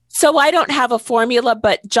stuff? So I don't have a formula,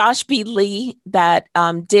 but Josh B. Lee that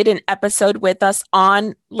did an episode with us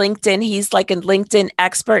on LinkedIn, he's like a LinkedIn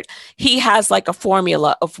expert. He has like a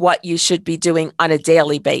formula of what you should be doing on a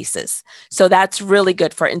daily basis. So that's really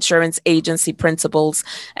good for insurance agency principals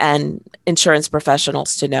and insurance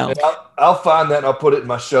professionals to know. I'll find that and I'll put it in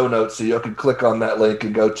my show notes so you can click on that link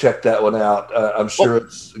and go check that one out. I'm sure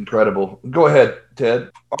it's incredible. Go ahead,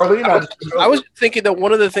 Ted. Arlene, I was thinking that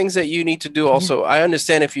one of the things that you need to do also, I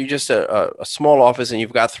understand if you're just a small office and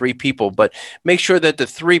you've got 3 people, but make sure that the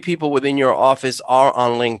 3 people within your office are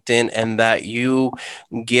on LinkedIn and that you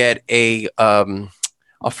get a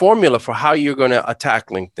formula for how you're going to attack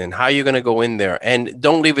LinkedIn, how you're going to go in there, and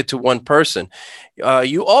don't leave it to one person.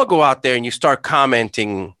 You all go out there and you start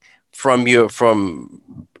commenting from your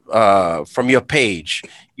page.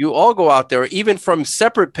 You all go out there, even from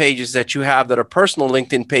separate pages that you have that are personal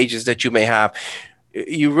LinkedIn pages that you may have.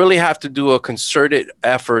 You really have to do a concerted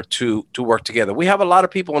effort to work together. We have a lot of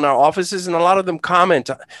people in our offices, and a lot of them comment.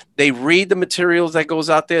 They read the materials that goes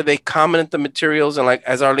out there. They comment the materials, and like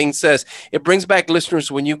as Arlene says, it brings back listeners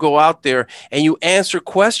when you go out there and you answer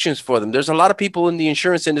questions for them. There's a lot of people in the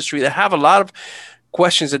insurance industry that have a lot of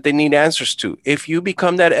questions that they need answers to. If you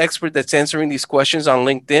become that expert that's answering these questions on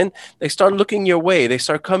LinkedIn, they start looking your way. They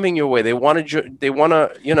start coming your way. They want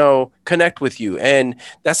to, connect with you. And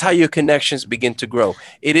that's how your connections begin to grow.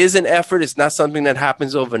 It is an effort. It's not something that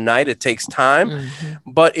happens overnight. It takes time.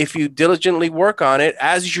 Mm-hmm. But if you diligently work on it,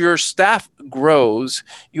 as your staff grows,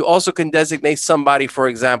 you also can designate somebody, for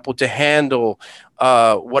example, to handle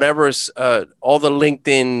whatever's all the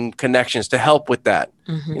LinkedIn connections to help with that.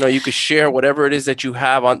 Mm-hmm. You could share whatever it is that you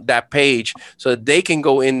have on that page so that they can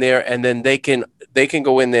go in there, and then they can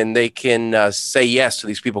go in there and they can say yes to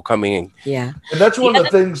these people coming in. Yeah. And that's one of the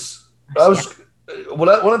things one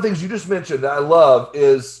of the things you just mentioned that I love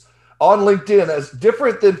is on LinkedIn, as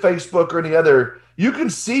different than Facebook or any other, you can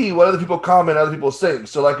see what other people comment, other people sing.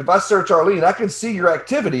 So like if I search Arlene, I can see your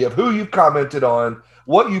activity of who you've commented on,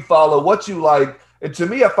 what you follow, what you like. And to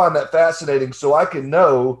me, I find that fascinating, so I can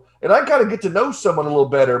know, and I kind of get to know someone a little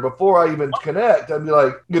better before I even connect. I'd be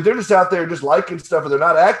like, if they're just out there just liking stuff and they're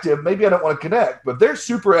not active, maybe I don't want to connect. But they're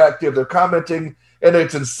super active. They're commenting, and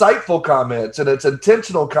it's insightful comments, and it's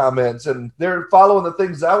intentional comments, and they're following the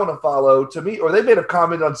things I want to follow to me, or they made a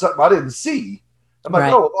comment on something I didn't see. I'm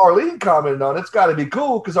like, oh, if Arlene commented on it, it's got to be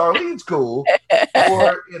cool because Arlene's cool.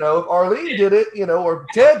 Or, if Arlene did it, or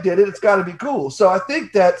Ted did it, it's got to be cool. So I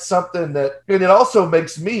think that's something that, and it also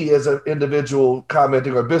makes me as an individual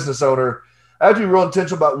commenting or business owner, I have to be real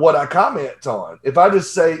intentional about what I comment on. If I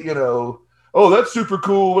just say, oh, that's super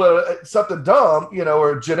cool, something dumb,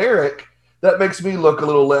 or generic, that makes me look a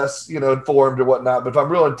little less, informed or whatnot. But if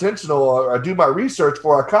I'm real intentional or I do my research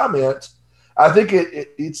before I comment, I think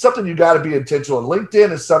it's something you got to be intentional. And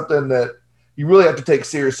LinkedIn is something that you really have to take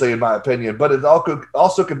seriously, in my opinion. But it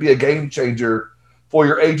also could be a game changer for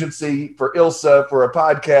your agency, for ILSA, for a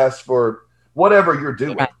podcast, for whatever you're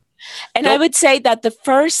doing. Right. And I would say that the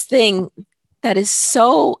first thing that is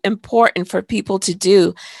so important for people to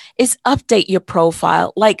do is update your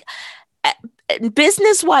profile. Like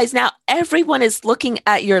business-wise, now everyone is looking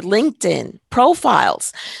at your LinkedIn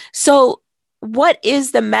profiles. So what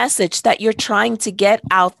is the message that you're trying to get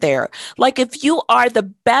out there? Like if you are the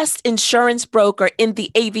best insurance broker in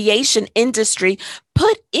the aviation industry,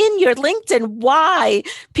 put in your LinkedIn why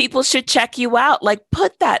people should check you out. Like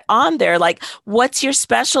put that on there. Like what's your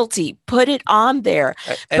specialty? Put it on there.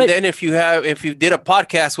 And then if you did a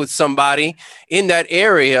podcast with somebody in that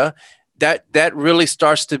area, that really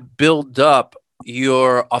starts to build up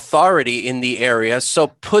your authority in the area. So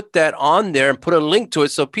put that on there and put a link to it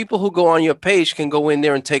so people who go on your page can go in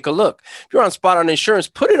there and take a look. If you're on Spot on Insurance,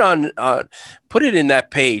 put it in that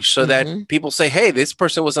page so that people say, hey, this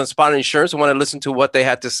person was on Spot on Insurance. I want to listen to what they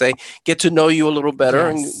had to say, get to know you a little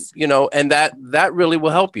better. Yes. And that really will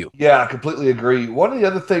help you. Yeah, I completely agree. One of the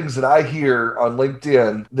other things that I hear on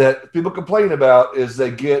LinkedIn that people complain about is they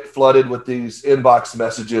get flooded with these inbox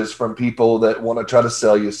messages from people that want to try to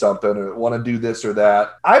sell you something or want to do this or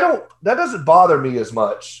that. That doesn't bother me as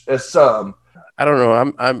much as some. I don't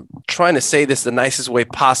know. I'm trying to say this the nicest way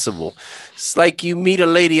possible. It's like you meet a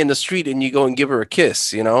lady in the street and you go and give her a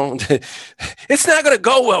kiss, It's not going to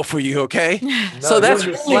go well for you, okay? No, so that's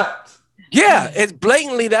really, it's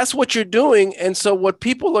blatantly, that's what you're doing. And so what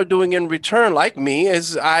people are doing in return, like me,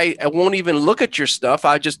 is I won't even look at your stuff.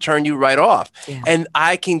 I just turn you right off. Yeah. And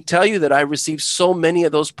I can tell you that I receive so many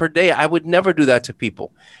of those per day. I would never do that to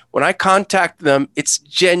people. When I contact them, it's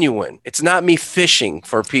genuine. It's not me fishing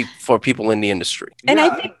for people in the industry. And I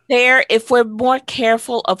think if we're more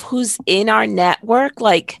careful of who's in our network,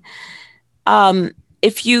 like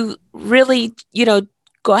if you really,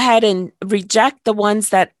 go ahead and reject the ones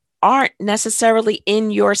that aren't necessarily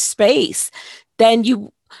in your space, then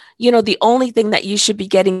the only thing that you should be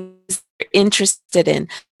getting is interested in.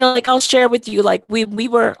 Like I'll share with you, like we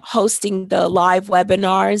were hosting the live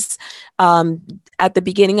webinars at the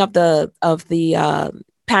beginning of the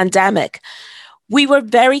pandemic. We were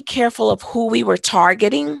very careful of who we were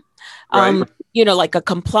targeting. Right. like a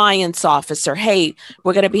compliance officer. Hey,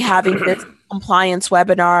 we're going to be having this compliance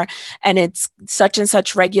webinar and it's such and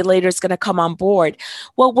such regulator is going to come on board.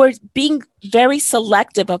 Well, we're being very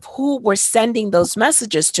selective of who we're sending those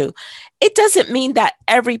messages to. It doesn't mean that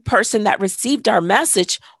every person that received our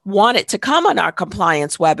message wanted to come on our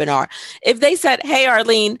compliance webinar. If they said, hey,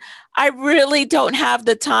 Arlene, I really don't have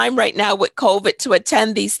the time right now with COVID to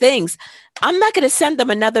attend these things, I'm not going to send them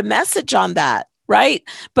another message on that, right?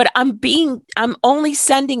 But I'm only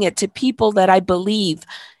sending it to people that I believe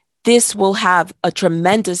this will have a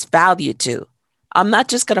tremendous value to. I'm not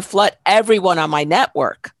just going to flood everyone on my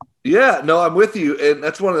network. Yeah, no, I'm with you. And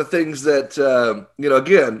that's one of the things that,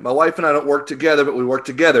 again, my wife and I don't work together, but we work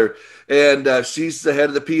together. And she's the head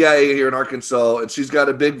of the PIA here in Arkansas, and she's got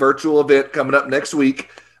a big virtual event coming up next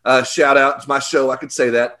week. Shout out. It's my show. I could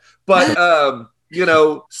say that. But,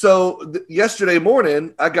 yesterday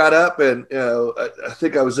morning, I got up and, I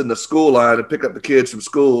think I was in the school line to pick up the kids from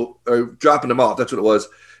school or dropping them off. That's what it was.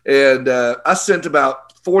 And I sent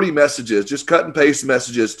about 40 messages, just cut and paste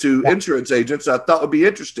messages to insurance agents I thought would be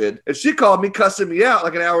interested. And she called me cussing me out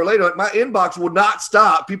like an hour later. Like, my inbox will not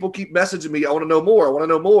stop. People keep messaging me. I want to know more. I want to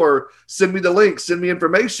know more. Send me the link. Send me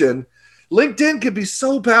information. LinkedIn can be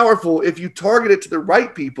so powerful if you target it to the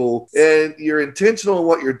right people and you're intentional in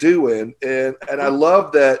what you're doing. And I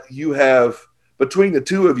love that you have, between the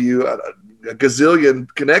two of you, a gazillion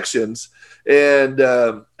connections. And I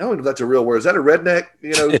don't know if that's a real word. Is that a redneck,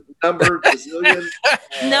 number? Gazillion?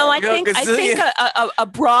 No, I think a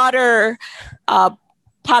broader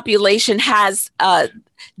population has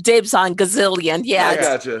dibs on gazillion. Yeah, I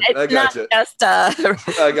gotcha.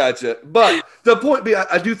 I gotcha. But the point being,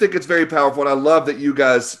 I do think it's very powerful, and I love that you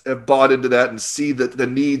guys have bought into that and see the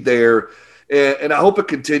need there. And I hope it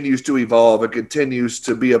continues to evolve. It continues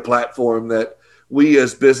to be a platform that we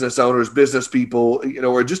as business owners, business people,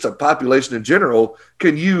 or just a population in general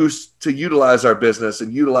can use to utilize our business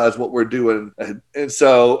and utilize what we're doing. And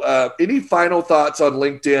so any final thoughts on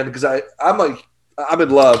LinkedIn? Because I'm in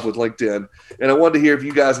love with LinkedIn, and I wanted to hear if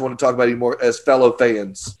you guys want to talk about it more as fellow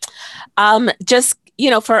fans. Just,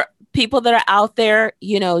 for people that are out there,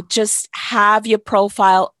 just have your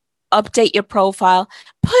profile, update your profile,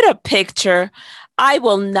 put a picture. I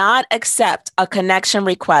will not accept a connection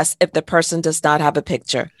request if the person does not have a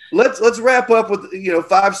picture. Let's wrap up with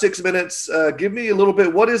 5-6 minutes. Give me a little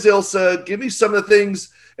bit. What is ILSA? Give me some of the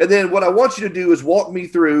things, and then what I want you to do is walk me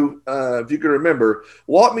through. If you can remember,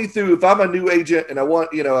 walk me through. If I'm a new agent and I want,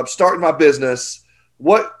 I'm starting my business,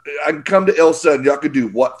 what I can come to ILSA and y'all could do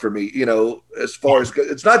what for me? As far as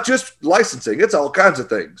it's not just licensing; it's all kinds of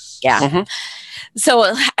things. Yeah. Mm-hmm.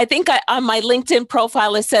 So I think on my LinkedIn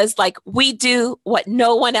profile, it says we do what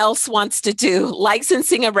no one else wants to do: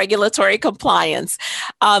 licensing and regulatory compliance,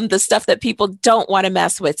 the stuff that people don't want to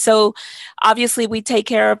mess with. So obviously we take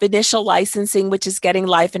care of initial licensing, which is getting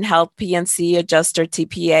life and health, PNC, adjuster,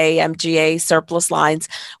 TPA, MGA, surplus lines.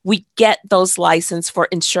 We get those licensed for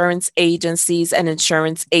insurance agencies and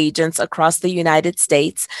insurance agents across the United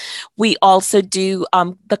States. We also do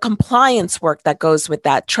the compliance work that goes with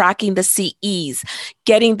that, tracking the CEs,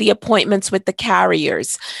 getting the appointments with the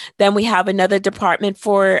carriers. Then we have another department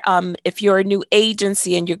for if you're a new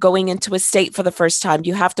agency and you're going into a state for the first time,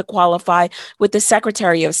 you have to qualify with the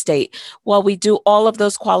Secretary of State. Well, we do all of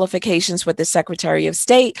those qualifications with the Secretary of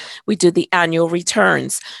State. We do the annual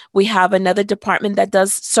returns. We have another department that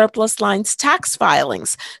does surplus lines tax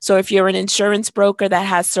filings. So if you're an insurance broker that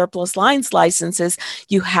has surplus lines licenses,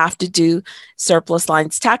 you have to do surplus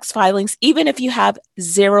lines tax filings, even if you have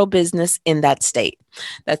zero business in that state.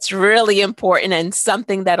 That's really important and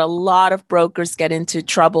something that a lot of brokers get into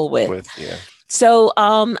trouble with. So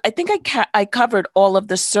I think I covered all of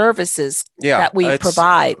the services that we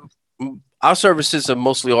provide. Our services are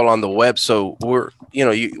mostly all on the web. So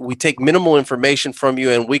we take minimal information from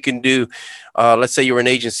you, and we can do, let's say you're an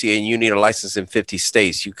agency and you need a license in 50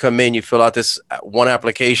 states. You come in, you fill out this one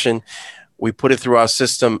application. We put it through our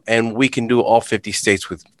system, and we can do all 50 states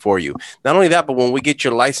for you. Not only that, but when we get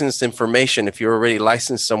your license information, if you're already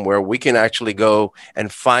licensed somewhere, we can actually go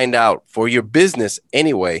and find out for your business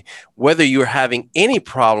anyway, whether you're having any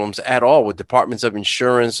problems at all with departments of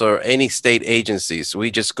insurance or any state agencies. We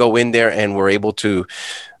just go in there and we're able to,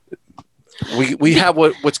 we have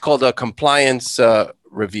what's called a compliance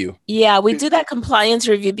review. Yeah, we do that compliance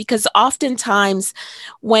review because oftentimes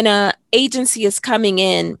when an agency is coming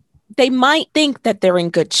in, they might think that they're in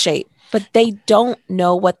good shape, but they don't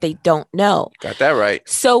know what they don't know. Got that right.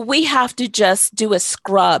 So we have to just do a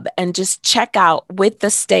scrub and just check out with the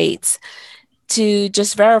states to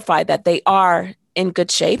just verify that they are in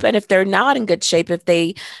good shape. And if they're not in good shape, if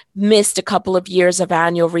they missed a couple of years of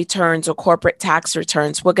annual returns or corporate tax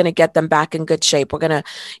returns, we're going to get them back in good shape. We're going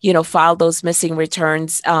to, file those missing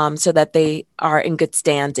returns so that they are in good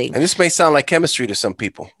standing. And this may sound like chemistry to some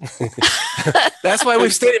people. That's why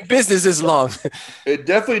we've stayed in business this long. It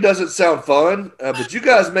definitely doesn't sound fun, but you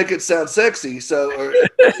guys make it sound sexy. So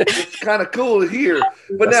it's kind of cool to hear.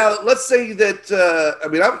 But now let's say that,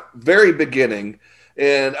 I'm very beginning.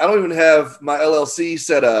 And I don't even have my LLC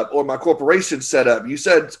set up or my corporation set up. You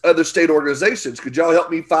said other state organizations. Could y'all help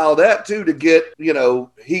me file that too to get,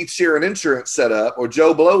 Heath Sheeran Insurance set up or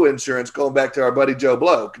Joe Blow Insurance, going back to our buddy Joe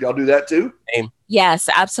Blow? Could y'all do that too? Yes,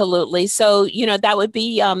 absolutely. So, that would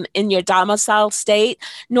be in your domicile state.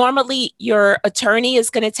 Normally, your attorney is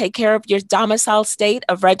going to take care of your domicile state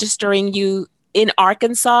of registering you in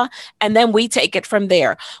Arkansas, and then we take it from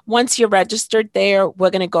there. Once you're registered there, we're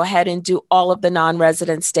going to go ahead and do all of the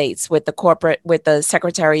non-resident states with the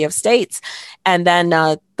Secretary of States, and then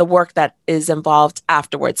the work that is involved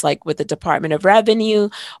afterwards, like with the Department of Revenue,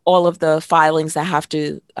 all of the filings that have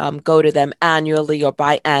to go to them annually or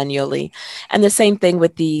biannually, and the same thing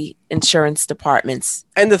with the insurance departments.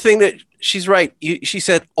 And the thing that she's right. She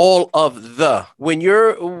said all of the. When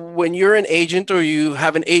you're an agent or you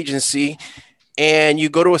have an agency, and you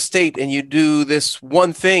go to a state and you do this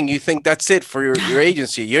one thing, you think that's it for your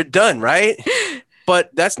agency. You're done, right? But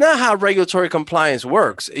that's not how regulatory compliance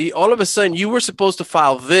works. All of a sudden, you were supposed to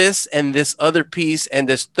file this and this other piece and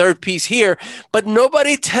this third piece here, but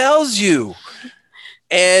nobody tells you.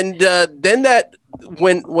 And then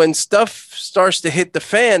when stuff starts to hit the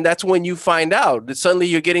fan, that's when you find out that suddenly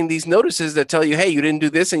you're getting these notices that tell you, hey, you didn't do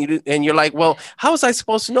this, and you're like, well, how was I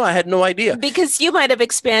supposed to know? I had no idea. Because you might have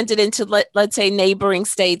expanded into, let's say, neighboring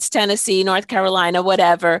states, Tennessee, North Carolina,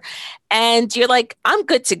 whatever. And you're like, I'm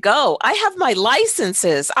good to go. I have my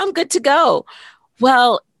licenses. I'm good to go.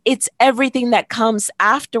 Well, it's everything that comes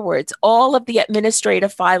afterwards, all of the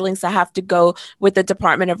administrative filings that have to go with the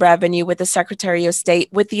Department of Revenue, with the Secretary of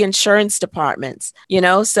State, with the insurance departments,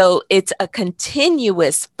 so it's a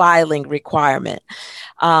continuous filing requirement.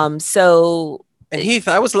 And Heath,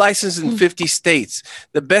 I was licensed in 50 states.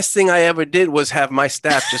 The best thing I ever did was have my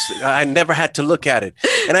staff I never had to look at it.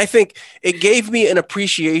 And I think it gave me an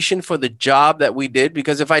appreciation for the job that we did,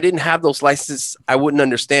 because if I didn't have those licenses, I wouldn't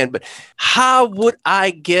understand. But how would I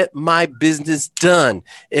get my business done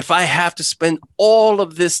if I have to spend all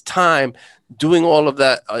of this time doing all of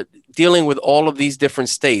that, dealing with all of these different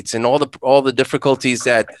states and all the difficulties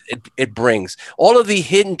that it brings, all of the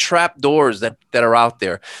hidden trap doors that are out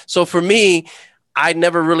there. So for me, I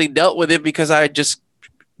never really dealt with it because I just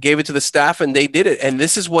gave it to the staff and they did it. And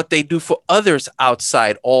this is what they do for others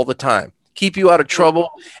outside all the time. Keep you out of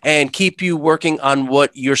trouble and keep you working on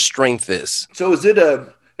what your strength is. So is it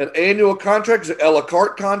an annual contract? Is it a la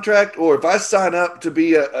carte contract? Or if I sign up to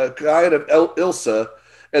be a client of ILSA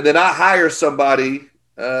and then I hire somebody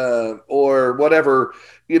or whatever,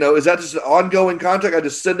 is that just an ongoing contract? I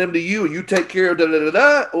just send them to you and you take care of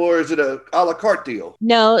or is it a la carte deal?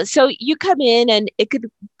 No. So you come in and you could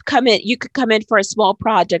come in for a small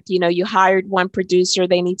project. You hired one producer.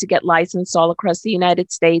 They need to get licensed all across the United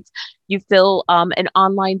States. You fill an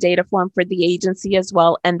online data form for the agency as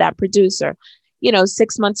well. And that producer,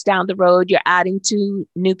 6 months down the road, you're adding 2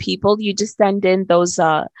 new people. You just send in those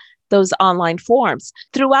online forms.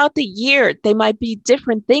 Throughout the year, they might be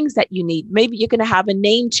different things that you need. Maybe you're going to have a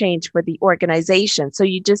name change for the organization. So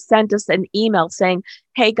you just send us an email saying,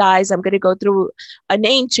 hey guys, I'm going to go through a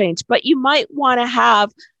name change, but you might want to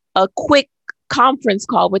have a quick conference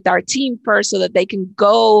call with our team first so that they can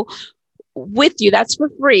go with you. That's for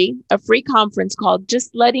free, a free conference call,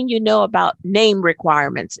 just letting you know about name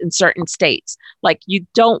requirements in certain states. Like you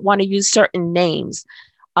don't want to use certain names.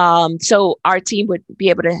 So our team would be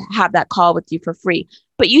able to have that call with you for free,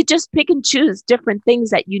 but you just pick and choose different things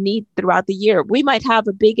that you need throughout the year. We might have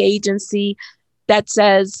a big agency that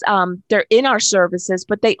says they're in our services,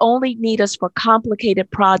 but they only need us for complicated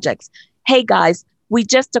projects. Hey guys, we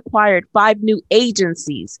just acquired 5 new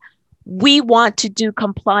agencies. We want to do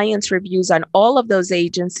compliance reviews on all of those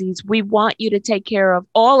agencies. We want you to take care of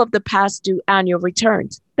all of the past due annual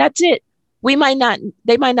returns. That's it. They might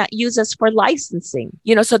not use us for licensing,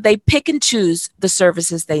 so they pick and choose the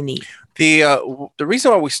services they need. The reason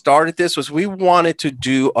why we started this was we wanted to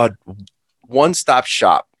do a one-stop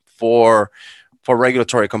shop for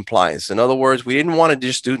regulatory compliance. In other words, we didn't want to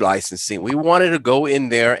just do licensing. We wanted to go in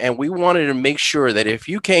there and we wanted to make sure that if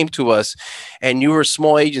you came to us and you were a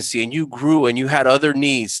small agency and you grew and you had other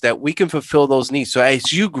needs, that we can fulfill those needs. So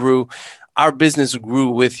as you grew, our business grew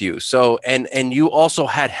with you. So, and you also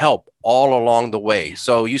had help all along the way.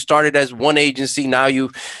 So you started as one agency. Now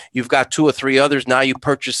you've got 2 or 3 others. Now you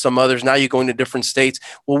purchased some others. Now you're going to different states.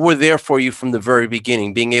 Well, we're there for you from the very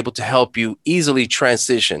beginning, being able to help you easily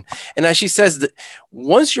transition. And as she says, that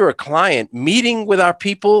once you're a client, meeting with our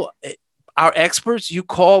people, our experts, you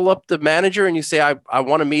call up the manager and you say, I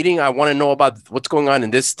want a meeting. I want to know about what's going on in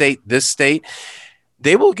this state.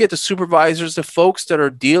 They will get the supervisors, the folks that are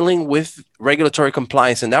dealing with regulatory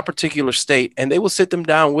compliance in that particular state, and they will sit them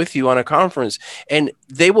down with you on a conference, and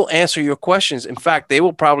they will answer your questions. In fact, they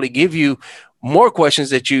will probably give you more questions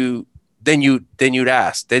than you'd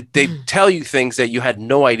ask. They tell you things that you had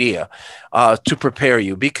no idea to prepare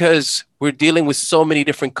you, because we're dealing with so many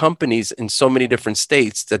different companies in so many different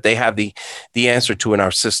states that they have the answer to in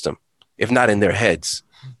our system, if not in their heads.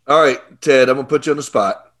 All right, Ted, I'm going to put you on the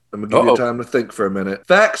spot. I'm going to give you time to think for a minute.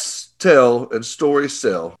 Facts tell and stories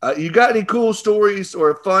sell. You got any cool stories or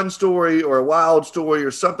a fun story or a wild story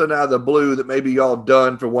or something out of the blue that maybe y'all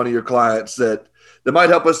done for one of your clients that might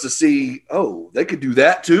help us to see, oh, they could do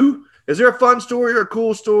that too? Is there a fun story or a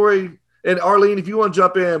cool story? And Arlene, if you want to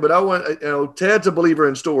jump in, but I want, Ted's a believer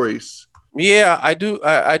in stories. Yeah, I do.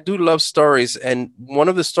 I do love stories. And one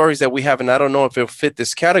of the stories that we have, and I don't know if it'll fit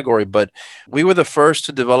this category, but we were the first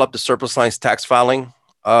to develop the surplus lines tax filing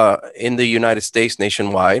in the United States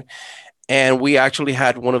nationwide. And we actually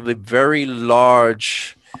had one of the very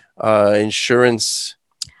large insurance.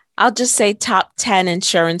 I'll just say top 10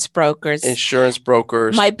 insurance brokers. Insurance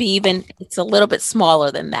brokers. Might be even, it's a little bit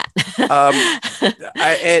smaller than that.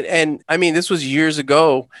 I mean, this was years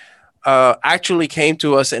ago, actually came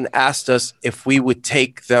to us and asked us if we would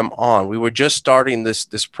take them on. We were just starting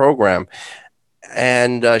this program.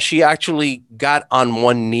 And she actually got on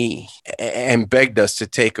one knee and begged us to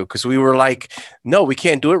take her, because we were like, no, we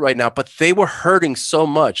can't do it right now. But they were hurting so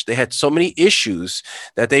much. They had so many issues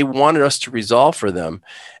that they wanted us to resolve for them.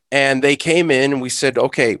 And they came in and we said,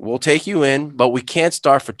 okay, we'll take you in, but we can't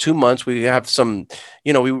start for 2 months. We have some,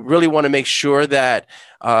 we really want to make sure that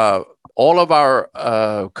all of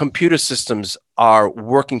our computer systems are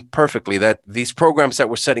working perfectly, that these programs that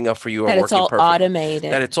we're setting up for you are working perfectly. That it's all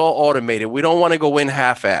automated. That it's all automated. We don't want to go in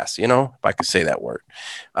half-ass, if I could say that word.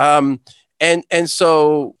 And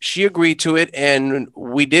so she agreed to it, and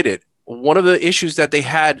we did it. One of the issues that they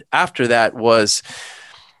had after that was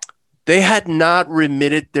they had not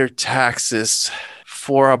remitted their taxes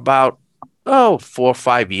for about 4 or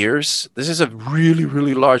 5 years. This is a really,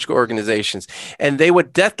 really large organizations. And they were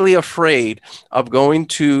deathly afraid of going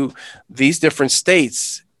to these different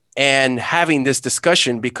states and having this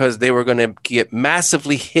discussion, because they were going to get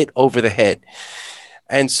massively hit over the head.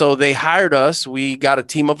 And so they hired us. We got a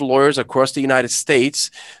team of lawyers across the United States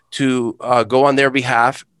to go on their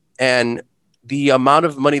behalf. And the amount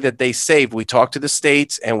of money that they saved, we talked to the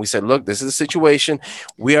states and we said, look, this is the situation.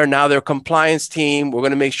 We are now their compliance team. We're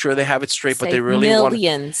going to make sure they have it straight, but they really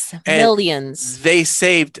millions. They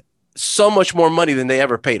saved so much more money than they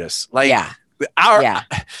ever paid us.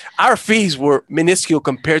 Our fees were minuscule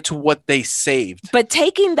compared to what they saved. But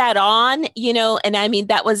taking that on, and I mean,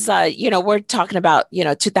 that was, we're talking about,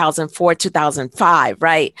 2004, 2005,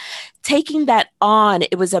 right? Taking that on,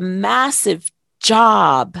 it was a massive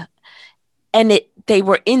job. And they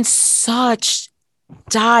were in such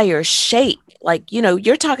dire shape. Like,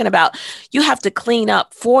 you're talking about, you have to clean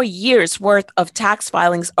up 4 years worth of tax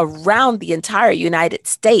filings around the entire United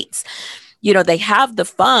States. They have the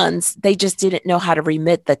funds, they just didn't know how to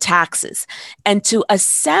remit the taxes. And to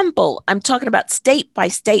assemble, I'm talking about state by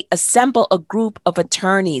state, assemble a group of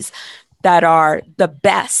attorneys that are the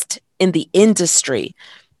best in the industry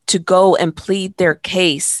to go and plead their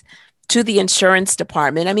case to the insurance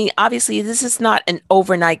department. I mean, obviously, this is not an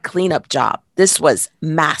overnight cleanup job. This was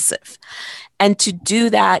massive. And to do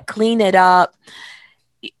that, clean it up,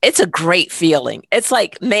 it's a great feeling. It's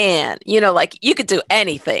like, man, like you could do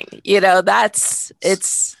anything, it's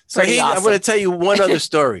pretty awesome. I'm going to tell you one other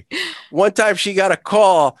story. One time she got a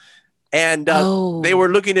call and they were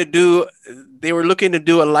looking to do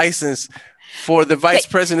a license for the vice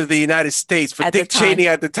president of the United States, for Dick Cheney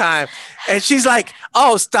at the time. And she's like,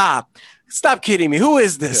 oh, stop kidding me. Who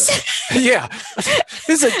is this? Yeah.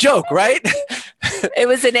 This is a joke, right? It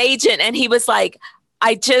was an agent. And he was like,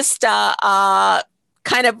 I just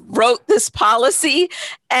kind of wrote this policy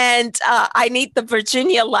and I need the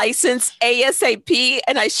Virginia license ASAP.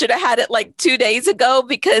 And I should have had it like 2 days ago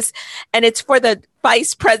and it's for the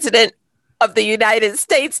vice president of the United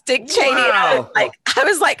States, Dick Cheney. Wow. And I was like, I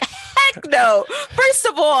was like, heck no. First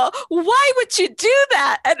of all, why would you do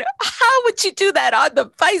that? And how would you do that on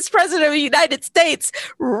the vice president of the United States?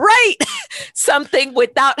 Write something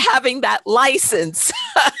without having that license.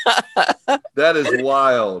 That is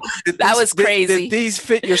wild. That was crazy. Did these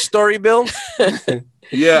fit your story, Bill?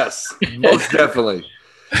 Yes, most definitely.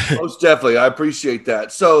 Most definitely. I appreciate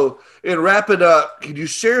that. So, in wrapping up, can you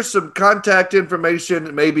share some contact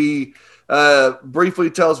information? Maybe briefly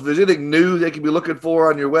tell us if there's anything new they can be looking for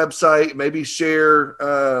on your website. Maybe share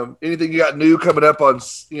anything you got new coming up on,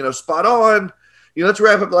 Spot On. Let's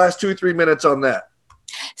wrap up the last 2 or 3 minutes on that.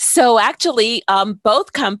 So actually,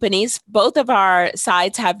 both companies, both of our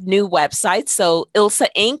sites have new websites. So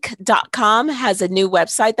ilsainc.com has a new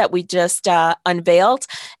website that we just unveiled,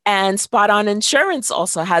 and Spot On Insurance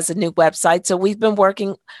also has a new website. So we've been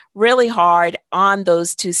working really hard on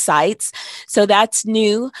those two sites. So that's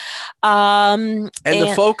new. And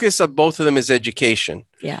the focus of both of them is education.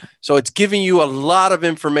 Yeah. So it's giving you a lot of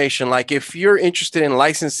information. Like if you're interested in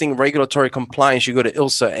licensing, regulatory compliance, you go to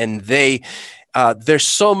ILSA, and there's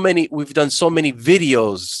so many, we've done so many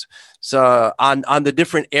videos on the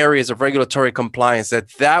different areas of regulatory compliance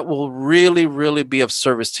that will really, really be of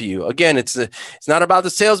service to you. Again, it's not about the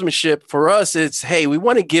salesmanship. For us, it's, hey, we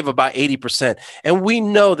want to give about 80%. And we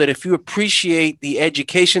know that if you appreciate the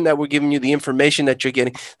education that we're giving you, the information that you're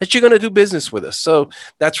getting, that you're going to do business with us. So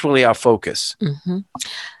that's really our focus.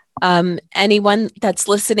 Mm-hmm. Anyone that's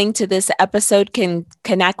listening to this episode can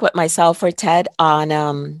connect with myself or Ted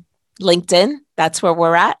on LinkedIn. That's where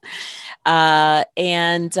we're at.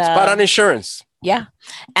 And Spot On Insurance. Yeah.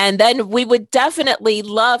 And then we would definitely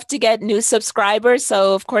love to get new subscribers.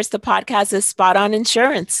 So of course the podcast is Spot On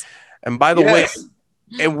Insurance. And by the way,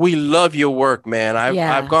 and we love your work, man.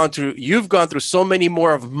 You've gone through so many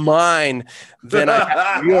more of mine than I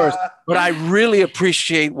have yours, but I really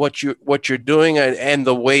appreciate what you're doing and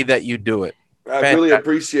the way that you do it. I really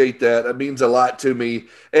appreciate that. It means a lot to me.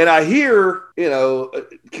 And I hear,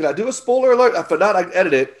 can I do a spoiler alert? If not, I can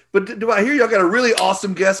edit it. But do I hear y'all got a really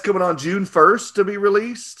awesome guest coming on June 1st to be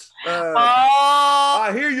released?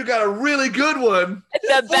 I hear you got a really good one.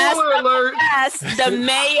 The best spoiler alert. The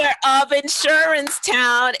mayor of Insurance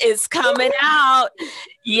Town is coming out.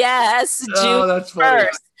 Yes, June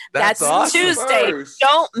 1st. That's awesome. Tuesday.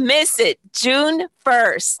 Don't miss it. June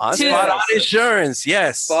 1st. Spot On Insurance.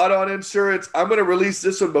 Yes. Spot On Insurance. I'm going to release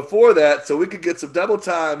this one before that so we could get some double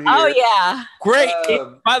time here. Oh, yeah. Great.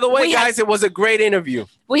 By the way, guys, it was a great interview.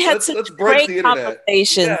 We had some great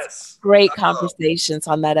conversations. Yes. Great conversations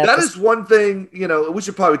on that episode. That is one thing, we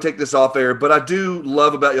should probably take this off air, but I do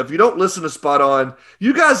love about you. If you don't listen to Spot On,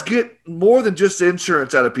 you guys get more than just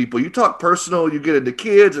insurance out of people. You talk personal, you get into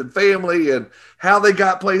kids and family and how they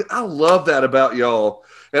got played. I love that about y'all.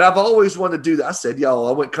 And I've always wanted to do that. I said, y'all,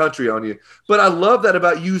 I went country on you. But I love that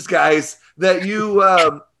about you guys, that you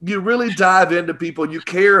really dive into people. You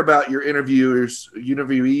care about your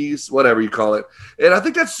interviewees, whatever you call it. And I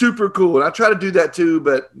think that's super cool. And I try to do that too,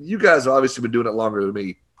 but you guys have obviously been doing it longer than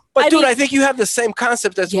me. But I think you have the same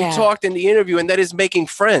concept as we talked in the interview, and that is making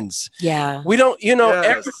friends. Yeah. We don't,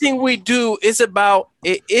 everything we do is about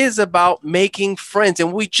making friends.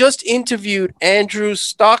 And we just interviewed Andrew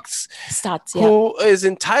Stotts, who is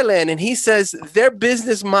in Thailand. And he says their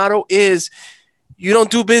business model is you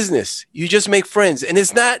don't do business. You just make friends. And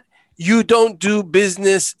it's not you don't do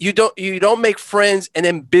business. You don't make friends and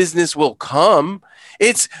then business will come.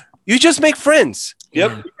 It's you just make friends.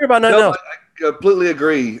 Yep. You hear about nothing else. Completely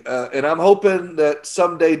agree. And I'm hoping that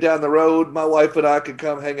someday down the road, my wife and I can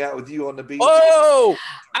come hang out with you on the beach. Oh,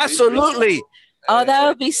 absolutely. Oh, that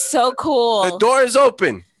would be so cool. The door is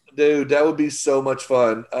open. Dude, that would be so much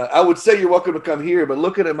fun. I would say you're welcome to come here, but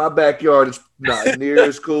looking at my backyard, it's not near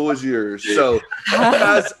as cool as yours. So,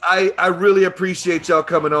 guys, I really appreciate y'all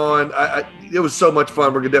coming on. It was so much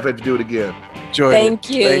fun. We're going to definitely have to do it again.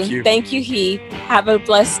 Thank you. Thank you, Heath. Have a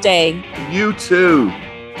blessed day. You too.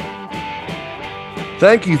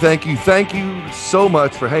 Thank you so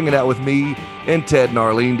much for hanging out with me and Ted and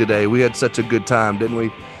Arlene today. We had such a good time, didn't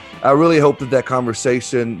we? I really hope that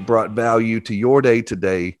conversation brought value to your day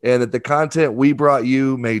today and that the content we brought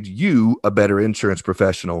you made you a better insurance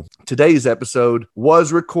professional. Today's episode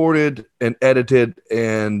was recorded and edited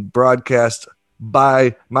and broadcast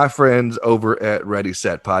by my friends over at Ready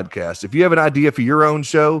Set Podcast. If you have an idea for your own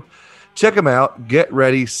show, check them out,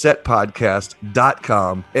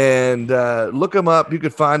 getreadysetpodcast.com, and look them up. You can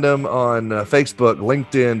find them on Facebook,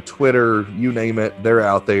 LinkedIn, Twitter, you name it. They're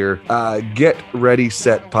out there.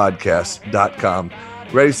 Getreadysetpodcast.com.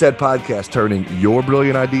 Ready Set Podcast, turning your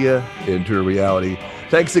brilliant idea into a reality.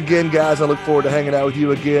 Thanks again, guys. I look forward to hanging out with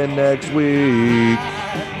you again next week.